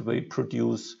 Dornbracht, they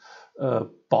produce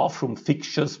bathroom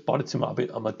fixtures,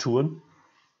 Badezimmerarmaturen.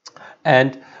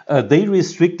 And they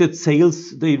restricted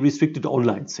sales, they restricted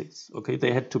online sales. Okay,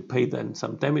 they had to pay then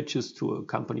some damages to a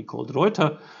company called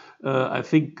Reuter. I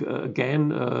think,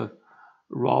 again,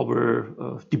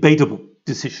 rather debatable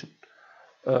decision.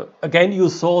 Again, you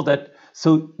saw that,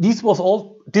 so this was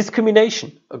all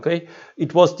discrimination, okay?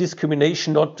 It was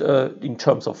discrimination not in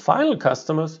terms of final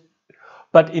customers,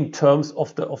 but in terms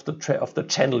of the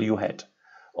channel you had,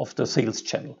 of the sales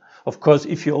channel. Of course,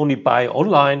 if you only buy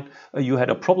online, you had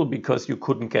a problem because you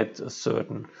couldn't get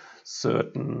certain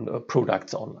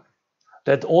products online.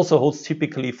 That also holds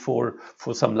typically for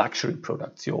some luxury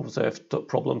products. You also have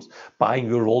problems buying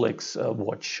your Rolex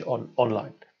watch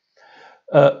online.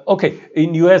 Okay,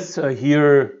 in US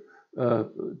here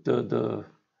the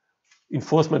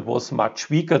enforcement was much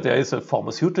weaker. There is a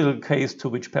pharmaceutical case to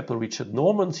which Pepper Richard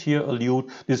Normans here allude.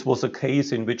 This was a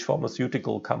case in which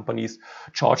pharmaceutical companies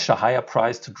charged a higher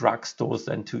price to drugstores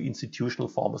than to institutional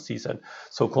pharmacies and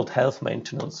so-called health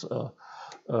maintenance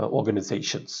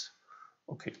organizations.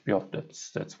 Okay, yeah,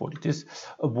 that's what it is.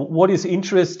 What is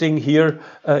interesting here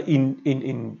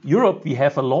in Europe, we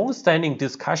have a long-standing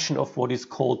discussion of what is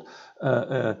called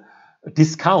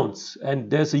discounts, and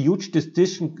there's a huge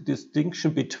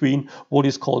distinction between what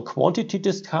is called quantity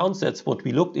discounts, that's what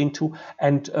we looked into,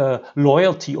 and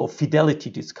loyalty or fidelity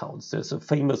discounts. There's a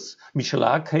famous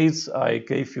Michelin case. I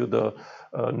gave you the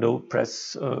no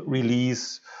press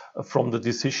release from the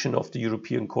decision of the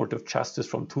European Court of Justice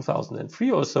from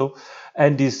 2003 or so,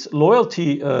 and these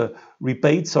loyalty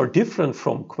rebates are different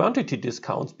from quantity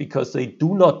discounts because they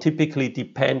do not typically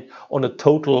depend on a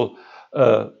total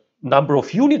number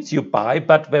of units you buy,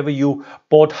 but whether you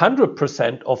bought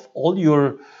 100% of all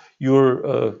your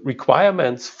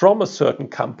requirements from a certain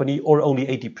company or only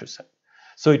 80%.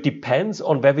 So it depends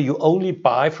on whether you only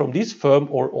buy from this firm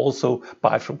or also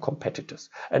buy from competitors.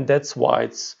 And that's why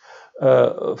it's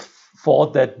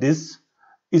thought that this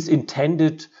is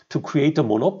intended to create a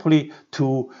monopoly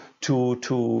to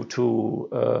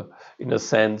in a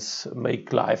sense,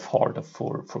 make life harder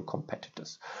for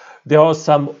competitors. There are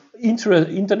some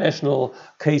international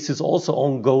cases also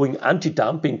ongoing.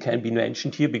 Anti-dumping can be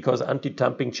mentioned here because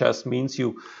anti-dumping just means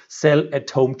you sell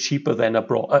at home cheaper than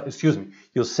abroad.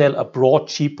 You sell abroad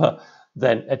cheaper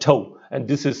than at home. And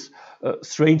this is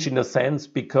strange in a sense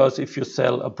because if you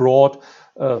sell abroad,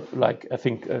 like I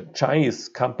think Chinese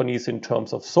companies in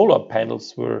terms of solar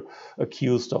panels were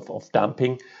accused of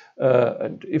dumping.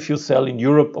 And if you sell in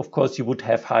Europe, of course, you would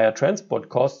have higher transport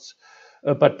costs,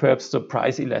 but perhaps the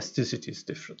price elasticity is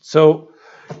different. So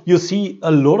you see a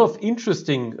lot of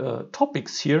interesting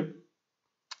topics here.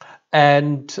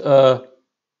 And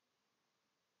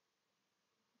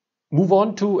move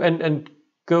on to and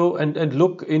go and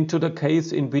look into the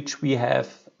case in which we have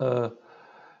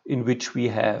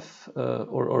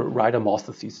or write a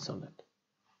master thesis on it.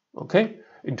 Okay,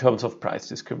 in terms of price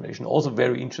discrimination, also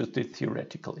very interested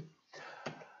theoretically.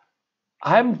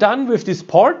 I'm done with this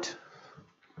part.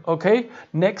 Okay,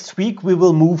 next week we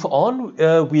will move on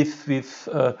with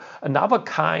another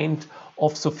kind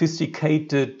of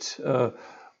sophisticated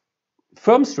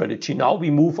firm strategy. Now we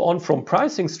move on from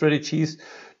pricing strategies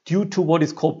due to what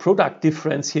is called product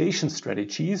differentiation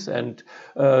strategies, and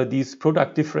these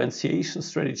product differentiation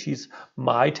strategies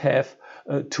might have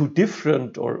two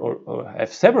different or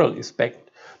have several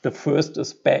aspects. The first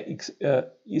aspect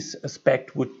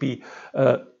would be,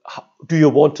 do you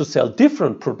want to sell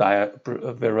different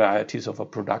varieties of a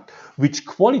product? Which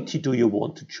quality do you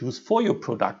want to choose for your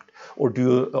product? Or do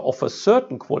you offer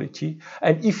certain quality?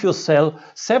 And if you sell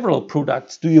several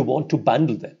products, do you want to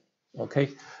bundle them? Okay,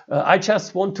 I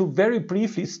just want to very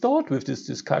briefly start with this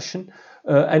discussion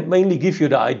and mainly give you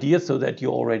the idea so that you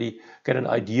already get an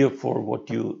idea for what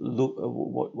you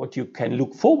can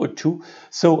look forward to.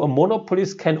 So a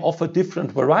monopolist can offer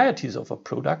different varieties of a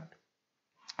product.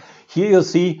 Here you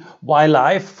see why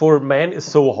life for men is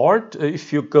so hard.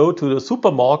 If you go to the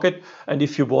supermarket and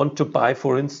if you want to buy,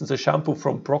 for instance, a shampoo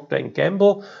from Procter &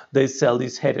 Gamble, they sell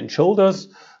these Head and Shoulders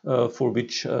for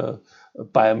which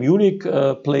Bayern Munich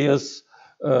players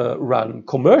run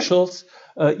commercials.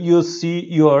 You see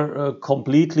you're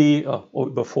completely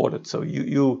overforded. So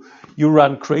you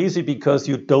run crazy because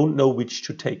you don't know which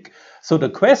to take. So the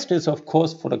question is, of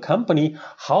course, for the company,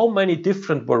 how many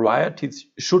different varieties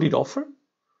should it offer?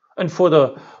 And for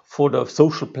the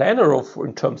social planner, or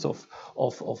in terms of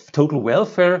total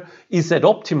welfare, is that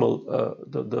optimal,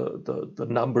 the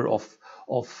number of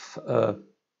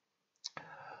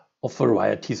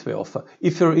varieties we offer?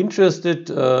 If you're interested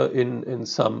in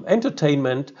some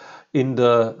entertainment, in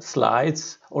the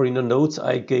slides or in the notes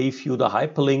I gave you the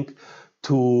hyperlink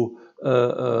to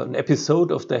an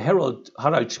episode of the Harald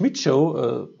Schmidt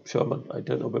show, German, I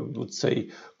don't know whether we would say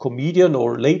comedian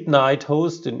or late night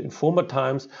host in former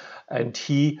times, and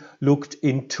he looked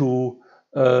into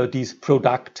this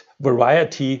product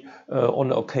variety on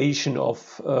the occasion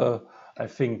of, I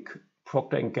think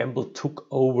Procter & Gamble took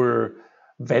over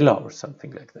Vella or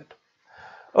something like that.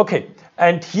 Okay,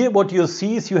 and here what you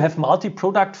see is you have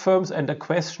multi-product firms, and the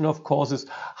question, of course, is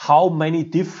how many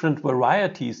different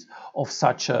varieties of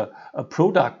such a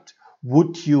product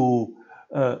would you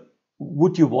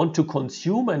want to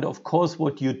consume? And of course,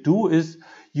 what you do is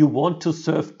you want to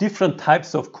serve different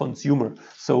types of consumer.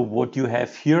 So what you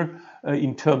have here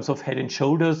in terms of Head and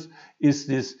Shoulders is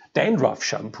this dandruff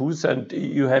shampoos, and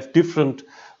you have different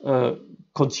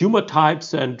consumer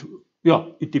types, and yeah,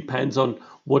 it depends on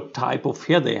what type of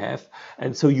hair they have.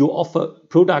 And so you offer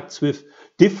products with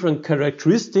different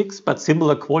characteristics but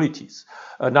similar qualities.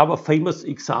 Another famous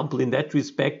example in that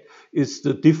respect is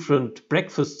the different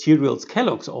breakfast cereals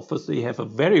Kellogg's offers. They have a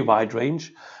very wide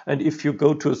range. And if you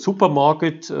go to a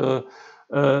supermarket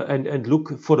and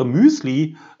look for the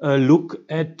muesli, look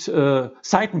at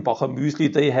Seitenbacher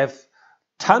muesli. They have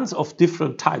tons of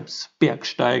different types,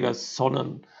 Bergsteiger,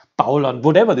 Sonnen, Bauland,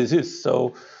 whatever this is.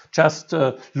 So just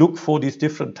look for these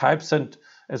different types, and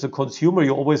as a consumer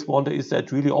you always wonder, is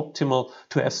that really optimal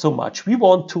to have so much? We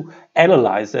want to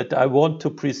analyze it. I want to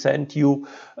present you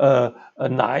a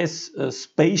nice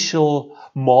spatial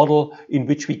model in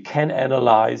which we can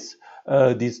analyze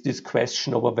this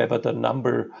question over whether the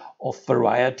number of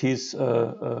varieties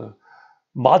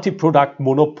multi-product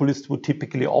monopolists would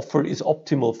typically offer is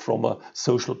optimal from a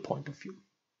social point of view.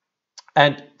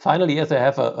 And finally, as I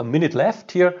have a minute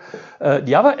left here,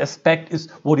 the other aspect is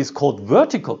what is called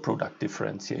vertical product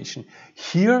differentiation.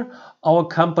 Here, our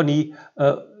company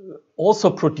also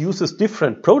produces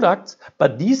different products,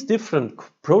 but these different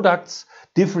products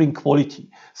differ in quality.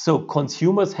 So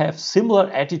consumers have similar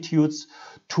attitudes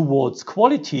towards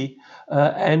quality,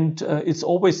 and it's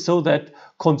always so that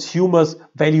consumers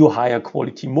value higher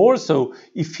quality more. So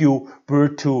if you were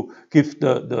to give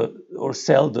or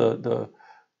sell the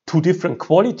two different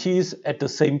qualities at the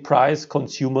same price,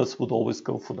 consumers would always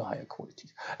go for the higher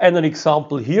qualities. And an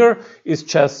example here is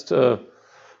just, I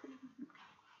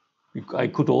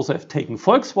could also have taken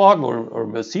Volkswagen or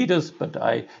Mercedes, but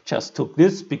I just took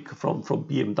this from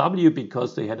BMW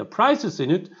because they had a prices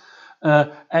in it.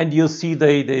 And you see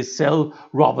they sell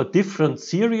rather different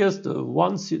series,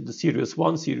 the Series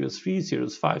 1, Series 3,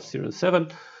 Series 5, Series 7.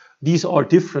 These are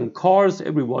different cars.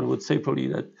 Everyone would say probably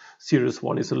that Series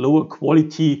 1 is a lower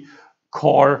quality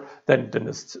car than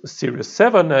a Series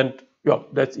 7, and yeah,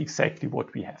 that's exactly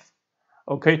what we have.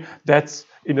 Okay, that's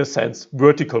in a sense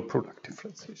vertical product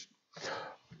differentiation.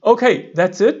 Okay,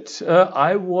 that's it.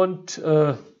 I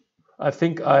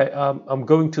think I'm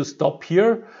going to stop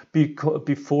here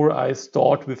before I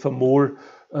start with a more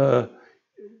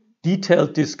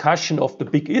detailed discussion of the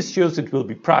big issues. It will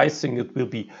be pricing, it will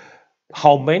be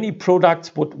how many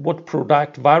products, what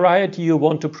product variety you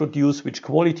want to produce, which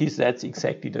qualities, that's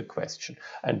exactly the question.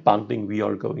 And bundling we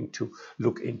are going to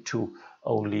look into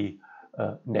only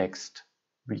next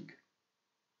week.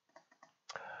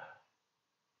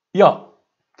 Yeah,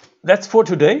 that's for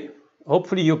today.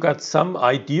 Hopefully you got some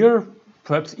idea,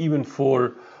 perhaps even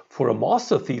for a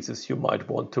master thesis you might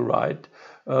want to write.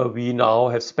 We now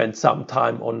have spent some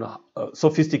time on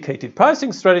sophisticated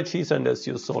pricing strategies, and as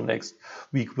you saw, next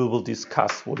week we will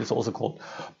discuss what is also called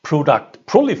product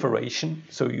proliferation.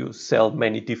 So you sell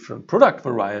many different product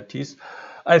varieties.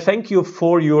 I thank you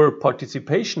for your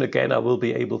participation. Again, I will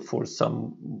be able for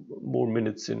some more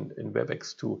minutes in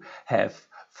WebEx to have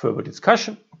further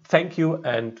discussion. Thank you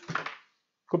and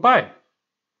goodbye.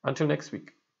 Until next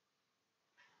week.